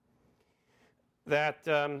 That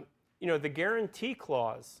the guarantee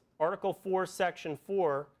clause, Article 4, Section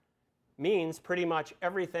 4, means pretty much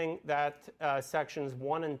everything that Sections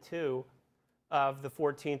 1 and 2 of the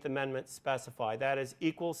 14th Amendment specify. That is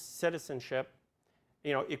equal citizenship,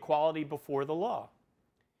 equality before the law.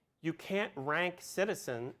 You can't rank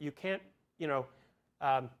citizen, you can't,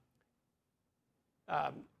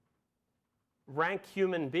 rank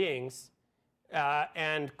human beings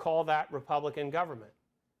and call that Republican government,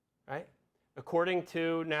 right? According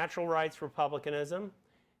to natural rights republicanism,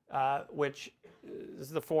 which is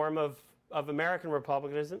the form of American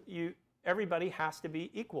republicanism, everybody has to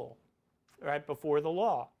be equal, right, before the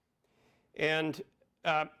law. And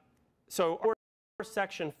so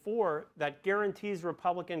Section 4 that guarantees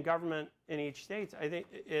Republican government in each state, I think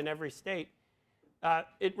in every state,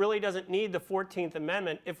 it really doesn't need the 14th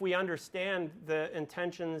Amendment if we understand the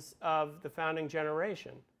intentions of the founding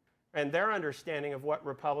generation and their understanding of what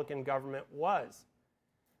Republican government was.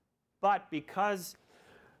 But because,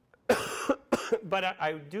 but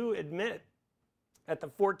I do admit that the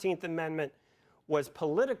 14th Amendment was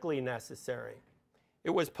politically necessary.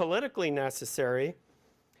 It was politically necessary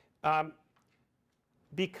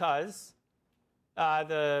because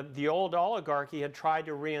the old oligarchy had tried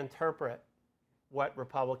to reinterpret what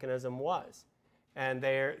republicanism was. And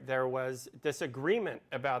there was disagreement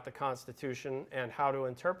about the Constitution and how to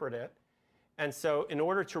interpret it. And so in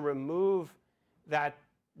order to remove that,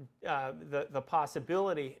 the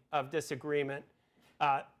possibility of disagreement,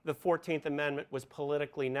 the 14th Amendment was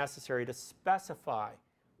politically necessary to specify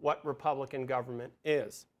what Republican government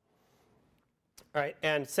is. All right,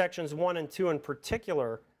 and sections 1 and 2 in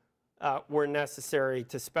particular were necessary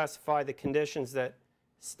to specify the conditions that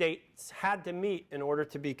states had to meet in order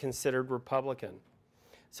to be considered Republican.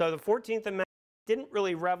 So the 14th Amendment didn't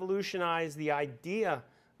really revolutionize the idea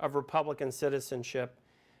of Republican citizenship,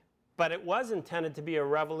 but it was intended to be a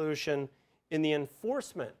revolution in the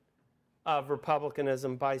enforcement of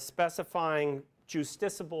Republicanism by specifying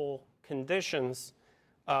justiciable conditions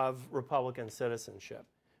of Republican citizenship,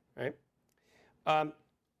 right? Now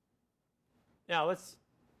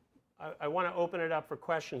I want to open it up for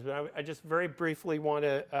questions, but I just very briefly want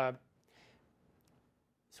to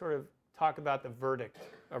sort of talk about the verdict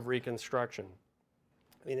of Reconstruction.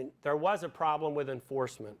 I mean, there was a problem with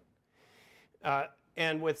enforcement.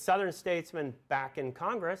 And with Southern statesmen back in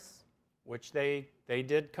Congress, which they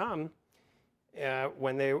did come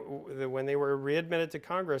when they were readmitted to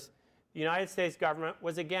Congress, the United States government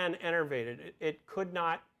was again enervated. It could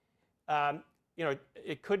not,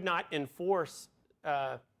 it could not enforce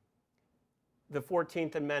the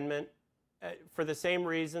 14th Amendment for the same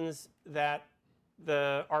reasons that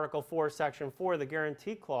the Article 4, Section 4, the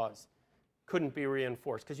Guarantee Clause, couldn't be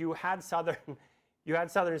reinforced, because you had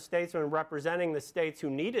Southern statesmen representing the states who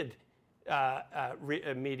needed to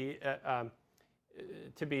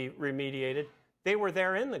be remediated. They were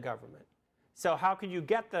there in the government. So how could you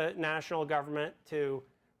get the national government to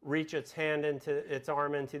reach its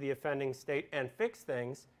arm into the offending state and fix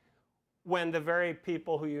things when the very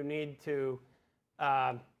people who you need to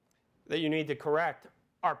correct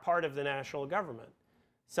are part of the national government?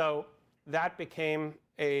 So that became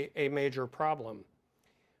a major problem.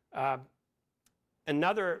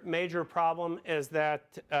 Another major problem is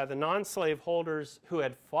that the non-slave holders who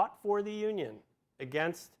had fought for the Union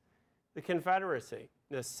against the Confederacy,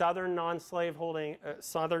 the Southern non-slave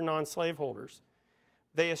holders,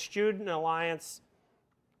 they eschewed an alliance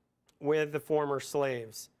with the former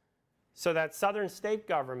slaves. So that Southern state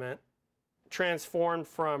government transformed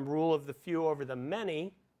from rule of the few over the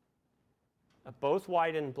many, both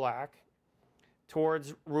white and black,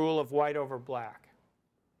 towards rule of white over black.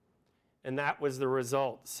 And that was the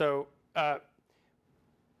result. So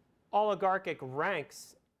oligarchic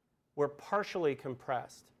ranks were partially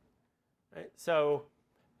compressed. Right? So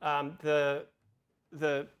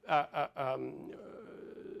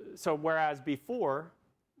so whereas before,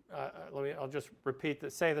 I'll just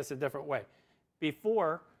say this a different way.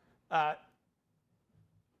 Before, a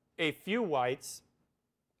few whites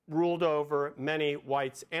ruled over many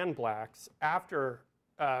whites and blacks. After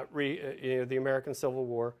the American Civil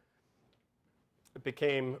War, it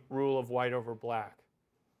became rule of white over black,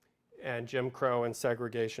 and Jim Crow and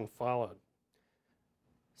segregation followed.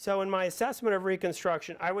 So in my assessment of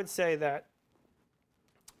Reconstruction, I would say that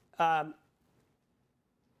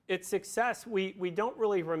its success, we don't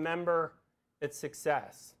really remember its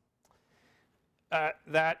success.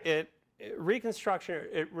 Reconstruction,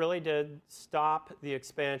 it really did stop the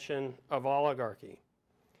expansion of oligarchy.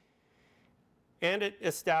 And it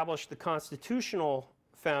established the constitutional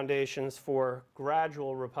foundations for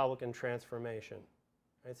gradual Republican transformation.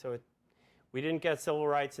 Right? So we didn't get civil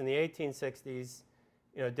rights in the 1860s,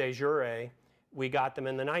 de jure. We got them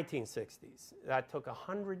in the 1960s. That took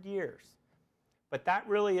 100 years. But that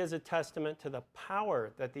really is a testament to the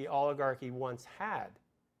power that the oligarchy once had.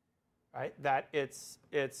 Right? That its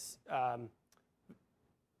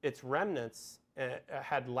remnants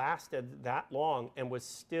had lasted that long and was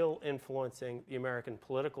still influencing the American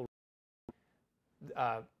political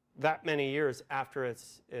that many years after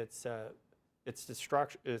its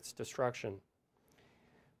destruction.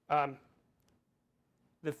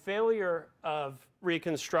 The failure of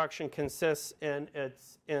Reconstruction consists in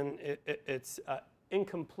its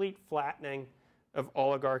incomplete flattening of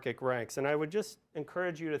oligarchic ranks. And I would just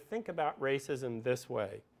encourage you to think about racism this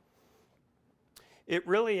way. It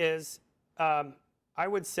really is, I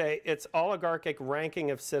would say, it's oligarchic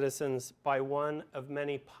ranking of citizens by one of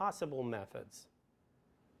many possible methods.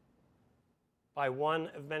 By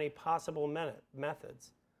one of many possible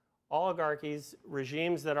methods. Oligarchies,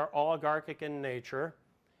 regimes that are oligarchic in nature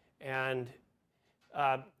and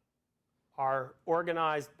are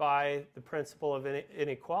organized by the principle of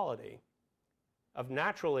inequality, of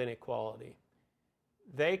natural inequality.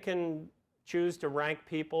 They can choose to rank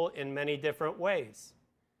people in many different ways,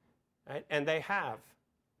 right? And they have.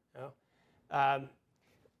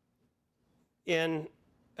 And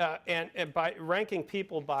by ranking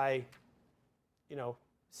people by,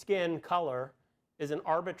 skin color is an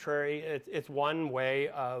arbitrary, it's one way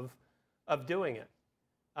of doing it.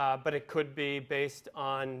 But it could be based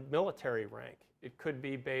on military rank. It could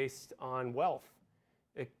be based on wealth.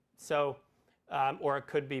 Or it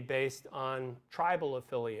could be based on tribal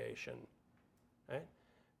affiliation. Right?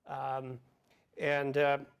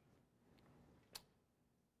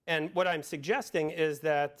 And what I'm suggesting is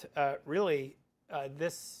that really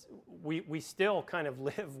we still kind of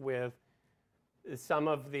live with some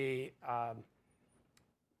of the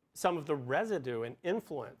residue and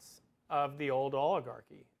influence of the old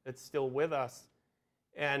oligarchy. It's still with us,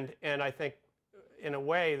 and I think in a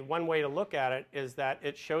way, one way to look at it is that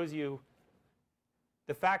it shows you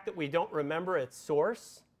the fact that we don't remember its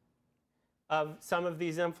source of some of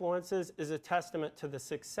these influences is a testament to the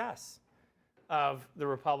success of the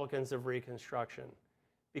Republicans of Reconstruction,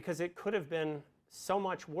 because it could have been so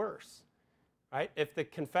much worse, right? If the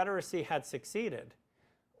Confederacy had succeeded,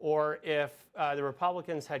 or if the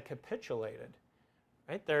Republicans had capitulated,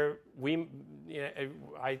 right?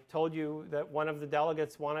 I told you that one of the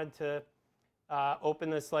delegates wanted to open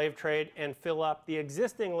the slave trade and fill up the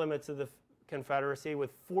existing limits of the Confederacy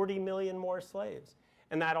with 40 million more slaves.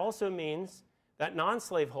 And that also means that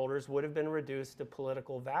non-slave holders would have been reduced to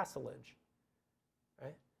political vassalage.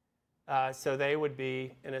 Right? So they would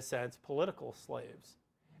be, in a sense, political slaves.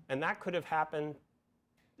 And that could have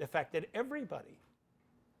affected everybody.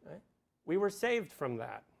 Right? We were saved from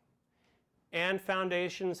that. And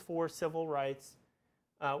foundations for civil rights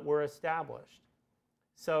were established.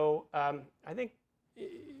 So I think,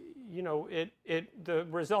 the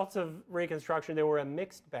results of Reconstruction, they were a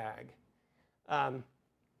mixed bag. And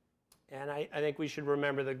I think we should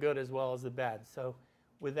remember the good as well as the bad. So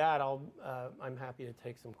with that, I'm happy to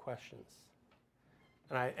take some questions.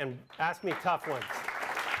 And ask me tough ones.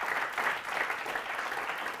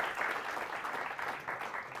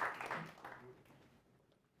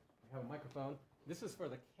 We have a microphone. This is for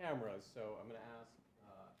the cameras, so I'm going to ask,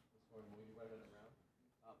 will you run it around?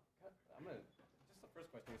 Just the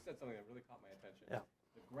first question, you said something that really caught my attention. Yeah.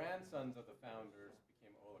 The grandsons of the founders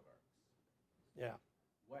became oligarchs. Yeah.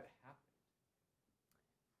 What happened?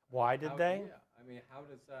 Why did they? Yeah, I mean, how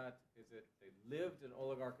does that, is it they lived an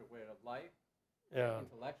oligarchic way of life, Yeah.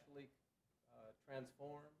 intellectually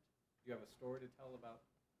transformed? Do you have a story to tell about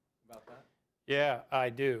that? Yeah, I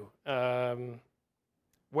do.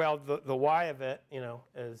 Well, the why of it,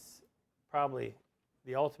 is probably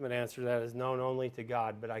the ultimate answer to that is known only to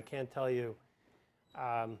God. But I can tell you,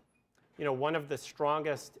 one of the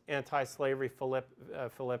strongest anti-slavery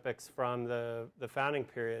philippics from the founding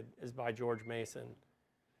period is by George Mason.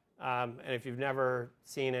 And if you've never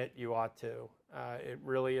seen it, you ought to. It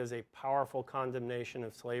really is a powerful condemnation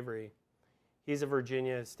of slavery. He's a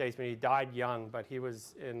Virginia statesman. He died young, but he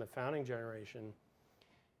was in the founding generation.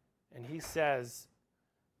 And he says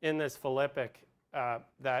in this philippic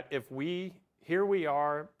that here we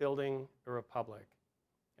are building a republic,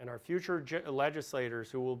 and our future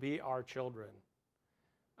legislators, who will be our children,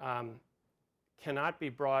 cannot be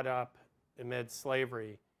brought up amid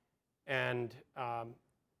slavery, and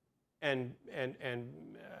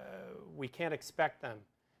we can't expect them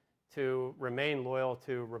to remain loyal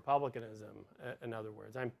to Republicanism. In other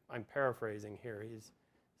words, I'm paraphrasing here. His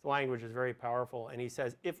language is very powerful, and he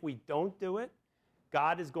says, if we don't do it,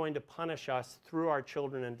 God is going to punish us through our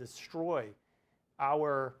children and destroy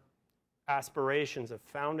our aspirations of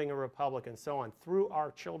founding a republic and so on through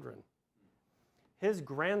our children. His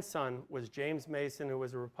grandson was James Mason, who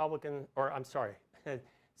was a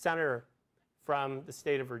senator from the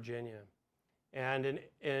state of Virginia. And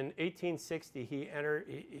in 1860, he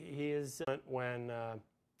is when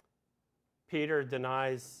Peter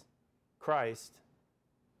denies Christ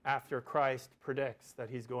after Christ predicts that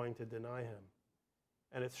he's going to deny him.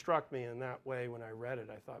 And it struck me in that way when I read it.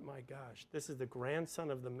 I thought, my gosh, this is the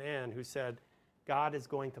grandson of the man who said, God is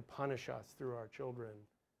going to punish us through our children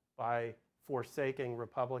by forsaking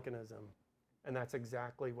republicanism. And that's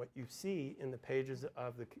exactly what you see in the pages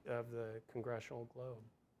of the Congressional Globe.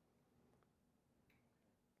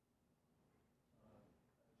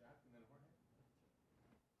 Jack and then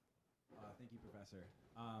Jorge. Thank you, Professor.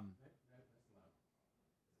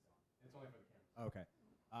 It's only for the camera. Okay.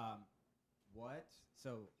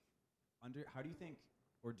 How do you think,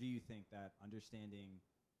 or do you think that understanding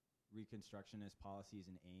Reconstructionist policies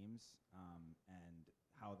and aims, and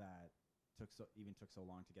how that took so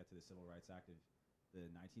long to get to the Civil Rights Act of the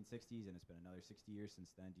 1960s, and it's been another 60 years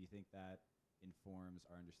since then, do you think that informs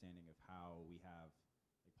our understanding of how we have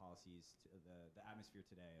policies, the atmosphere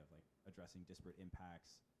today of addressing disparate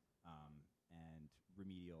impacts and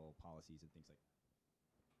remedial policies and things like that?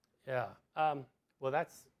 Yeah. Well,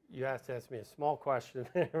 you have to ask me a small question.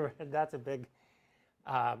 That's a big,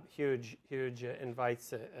 huge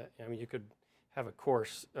invites. I mean, you could have a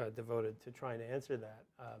course devoted to trying to answer that.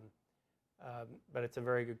 But it's a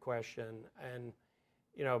very good question. And,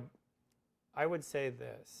 you know, I would say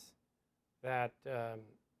this, that I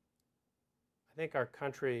think our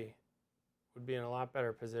country would be in a lot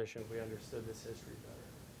better position if we understood this history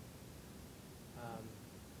better.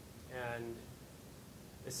 And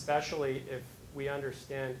especially if we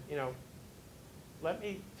understand, you know, let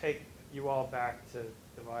me take you all back to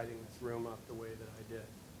dividing this room up the way that I did.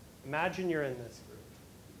 Imagine you're in this group,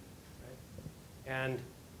 right? And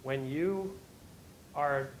when you're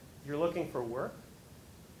looking for work,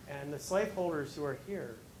 and the slaveholders who are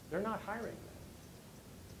here, they're not hiring them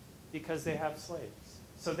because they have slaves.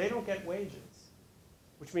 So they don't get wages,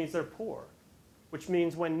 which means they're poor, which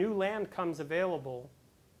means when new land comes available,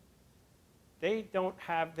 they don't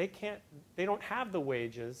have the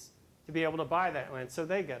wages to be able to buy that land, so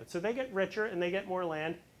they get it. So they get richer and they get more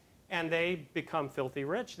land, and they become filthy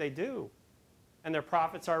rich. They do. And their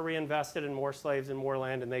profits are reinvested in more slaves and more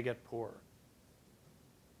land, and they get poorer.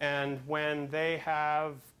 And when they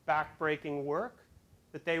have backbreaking work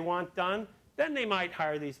that they want done, then they might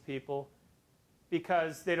hire these people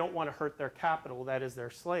because they don't want to hurt their capital, that is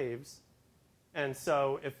their slaves. And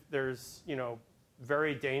so if there's, you know,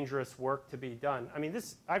 very dangerous work to be done. I mean,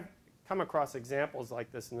 I've come across examples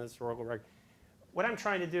like this in the historical record. What I'm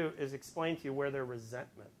trying to do is explain to you where their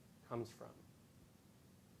resentment comes from.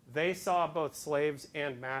 They saw both slaves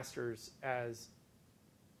and masters as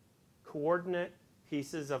coordinate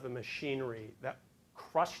pieces of a machinery that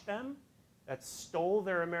crushed them, that stole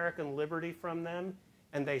their American liberty from them,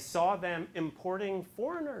 and they saw them importing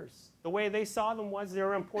foreigners. The way they saw them was they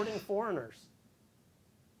were importing foreigners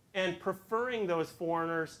and preferring those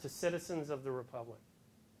foreigners to citizens of the Republic.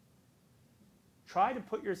 Try to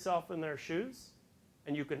put yourself in their shoes,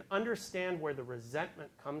 and you can understand where the resentment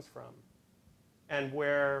comes from and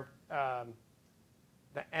where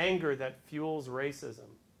the anger that fuels racism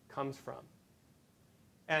comes from.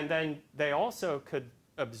 And then they also could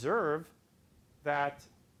observe that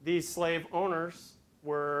these slave owners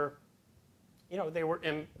were, you know,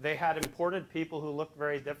 they had imported people who looked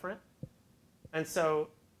very different. And so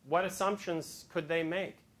what assumptions could they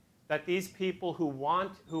make? That these people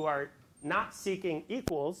who are not seeking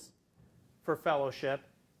equals for fellowship,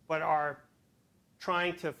 but are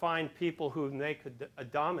trying to find people whom they could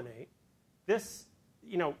dominate. This,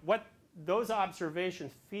 you know, what those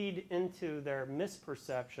observations feed into their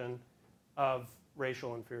misperception of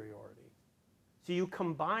racial inferiority. So you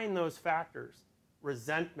combine those factors,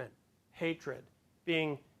 resentment, hatred,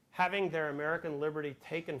 having their American liberty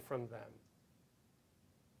taken from them,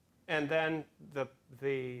 and then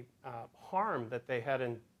the harm that they had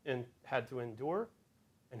to endure.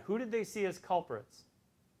 And who did they see as culprits?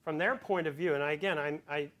 From their point of view, and again,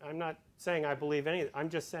 I'm not saying I believe any of it. I'm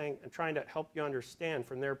just saying, I'm trying to help you understand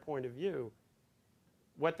from their point of view.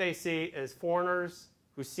 What they see is foreigners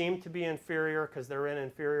who seem to be inferior because they're in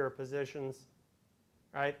inferior positions,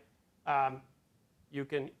 right? You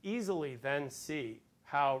can easily then see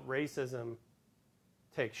how racism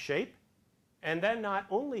takes shape. And then not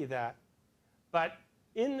only that, but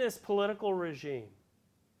in this political regime,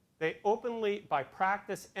 they openly, by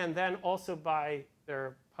practice and then also by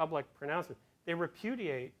their public pronouncement, they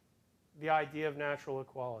repudiate the idea of natural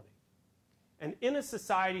equality. And in a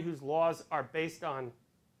society whose laws are based on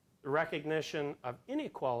the recognition of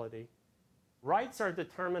inequality, rights are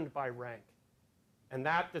determined by rank, and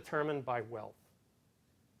that determined by wealth.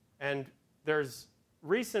 And there's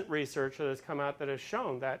recent research that has come out that has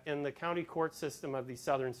shown that in the county court system of these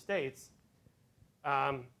southern states,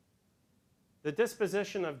 the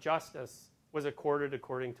disposition of justice was accorded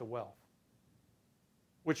according to wealth,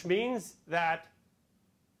 which means that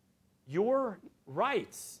your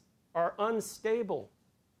rights are unstable.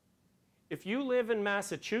 If you live in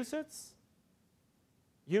Massachusetts,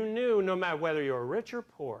 you knew no matter whether you're rich or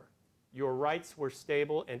poor, your rights were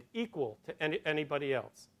stable and equal to anybody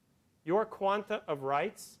else. Your quanta of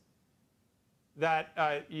rights that,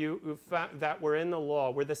 that were in the law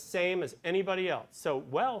were the same as anybody else. So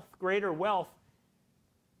wealth, greater wealth,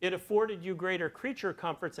 it afforded you greater creature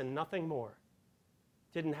comforts and nothing more.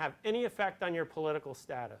 Didn't have any effect on your political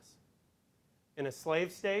status. In a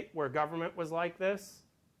slave state where government was like this,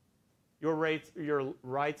 your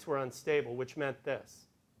rights were unstable, which meant this.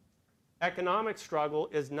 Economic struggle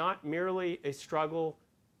is not merely a struggle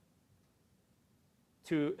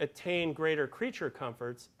to attain greater creature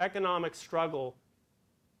comforts. Economic struggle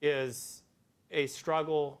is a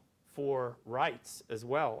struggle for rights as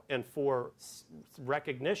well and for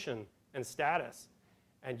recognition and status.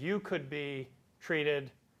 And you could be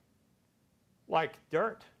treated like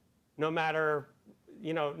dirt, no matter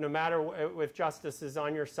if justice is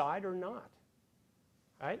on your side or not,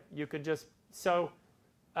 right? You could just,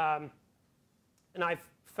 and I've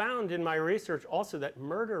found in my research also that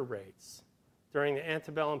murder rates during the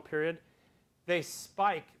antebellum period, they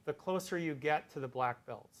spike the closer you get to the black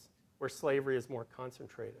belts, where slavery is more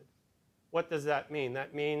concentrated. What does that mean?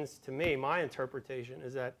 That means, to me, my interpretation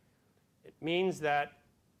is that it means that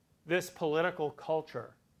this political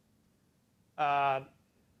culture had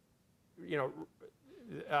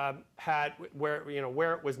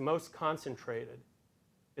where it was most concentrated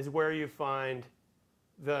is where you find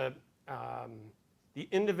the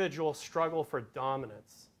individual struggle for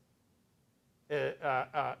dominance.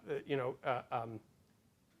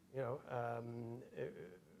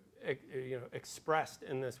 Expressed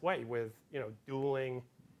in this way with dueling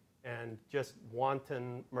and just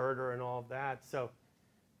wanton murder and all of that. So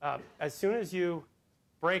as soon as you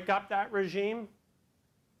break up that regime,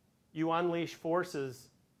 you unleash forces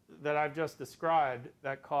that I've just described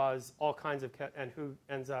that cause all kinds of and who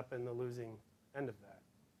ends up in the losing end of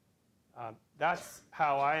that. That's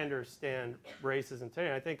how I understand racism today.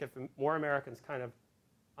 And I think if more Americans kind of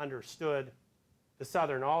understood the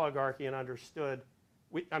Southern oligarchy and understood,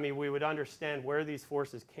 we would understand where these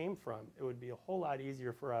forces came from, it would be a whole lot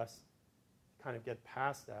easier for us to kind of get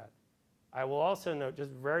past that. I will also note,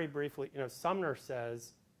 just very briefly, Sumner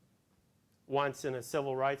says once in a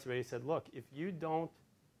civil rights debate, he said, look, if you don't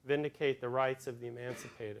vindicate the rights of the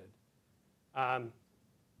emancipated,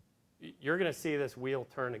 you're going to see this wheel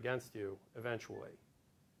turn against you eventually,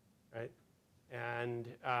 right? And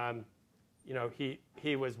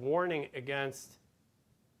he was warning against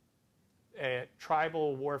a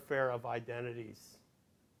tribal warfare of identities,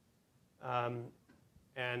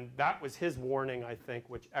 and that was his warning, I think,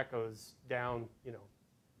 which echoes down,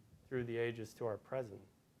 through the ages to our present.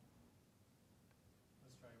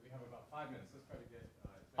 Let's try. We have about 5 minutes. Let's try to get.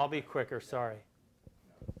 I'll be quicker. Sorry.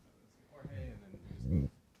 Jorge, and then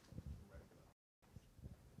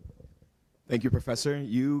Thank you, Professor.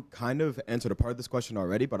 You kind of answered a part of this question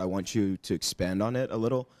already, but I want you to expand on it a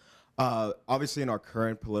little. Obviously, in our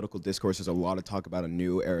current political discourse, there's a lot of talk about a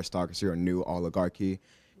new aristocracy or a new oligarchy.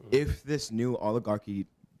 If this new oligarchy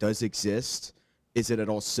does exist, is it at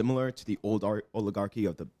all similar to the old oligarchy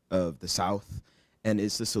of the South? And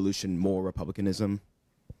is the solution more republicanism?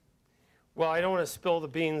 Well, I don't want to spill the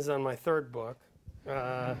beans on my third book,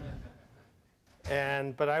 but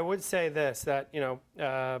I would say this: that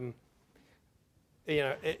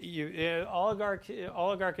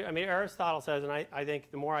oligarchy. I mean, Aristotle says, and I think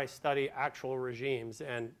the more I study actual regimes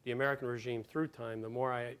and the American regime through time, the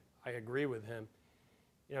more I agree with him.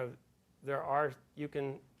 You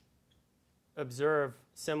can observe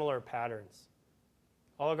similar patterns.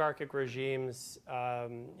 Oligarchic regimes,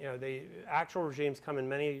 the actual regimes come in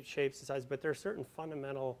many shapes and sizes, but there are certain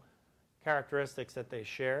fundamental characteristics that they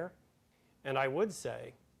share. And I would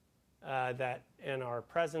say that in our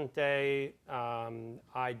present day,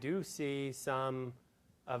 I do see some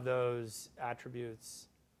of those attributes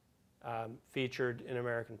featured in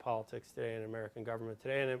American politics today, in American government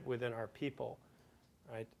today, and within our people,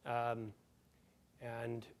 right?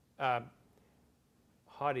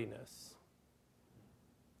 Haughtiness.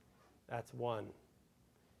 That's one.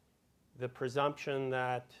 The presumption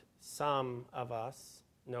that some of us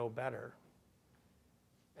know better.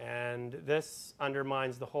 And this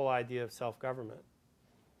undermines the whole idea of self-government.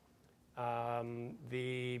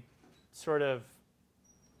 The sort of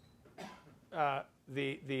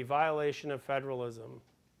the violation of federalism.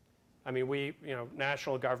 I mean,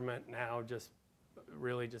 national government now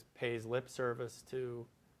really just pays lip service to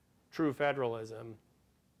true federalism,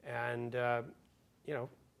 and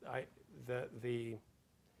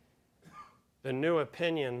the new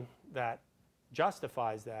opinion that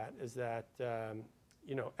justifies that is that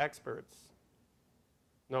experts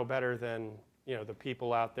know better than the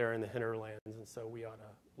people out there in the hinterlands, and so we ought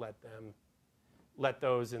to let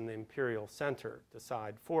those in the imperial center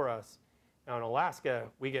decide for us. Now in Alaska,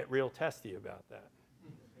 we get real testy about that,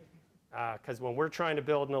 because when we're trying to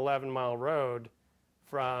build an 11-mile road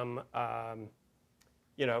from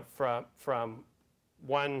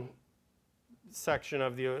one section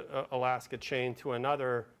of the Alaska chain to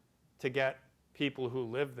another to get people who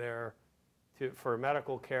live there for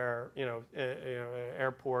medical care,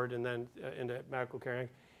 airport, and then into medical care,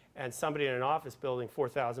 and somebody in an office building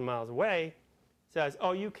 4,000 miles away says,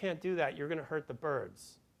 "Oh, you can't do that. You're going to hurt the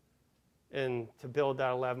birds," and to build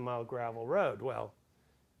that 11-mile gravel road. Well,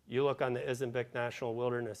 you look on the Izembek National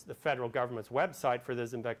Wilderness, the federal government's website for the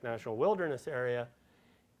Izembek National Wilderness area,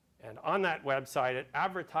 And on that website, it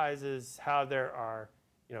advertises how there are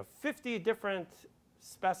 50 different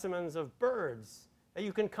specimens of birds that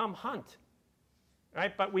you can come hunt.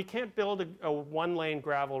 Right? But we can't build a one-lane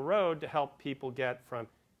gravel road to help people get from,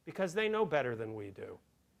 because they know better than we do.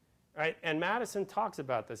 Right? And Madison talks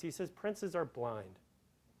about this. He says princes are blind.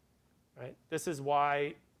 Right? This is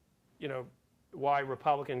why, why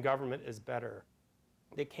Republican government is better.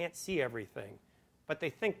 They can't see everything, but they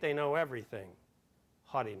think they know everything.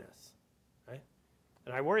 Haughtiness. Right?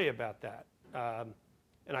 And I worry about that.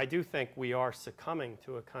 And I do think we are succumbing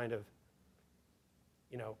to a kind of,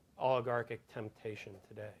 oligarchic temptation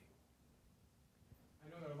today. I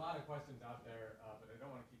know there are a lot of questions out there, but I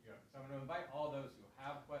don't want to keep you up. So I'm going to invite all those who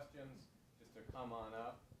have questions just to come on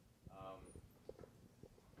up.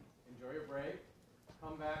 Enjoy your break.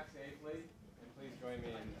 Come back safely.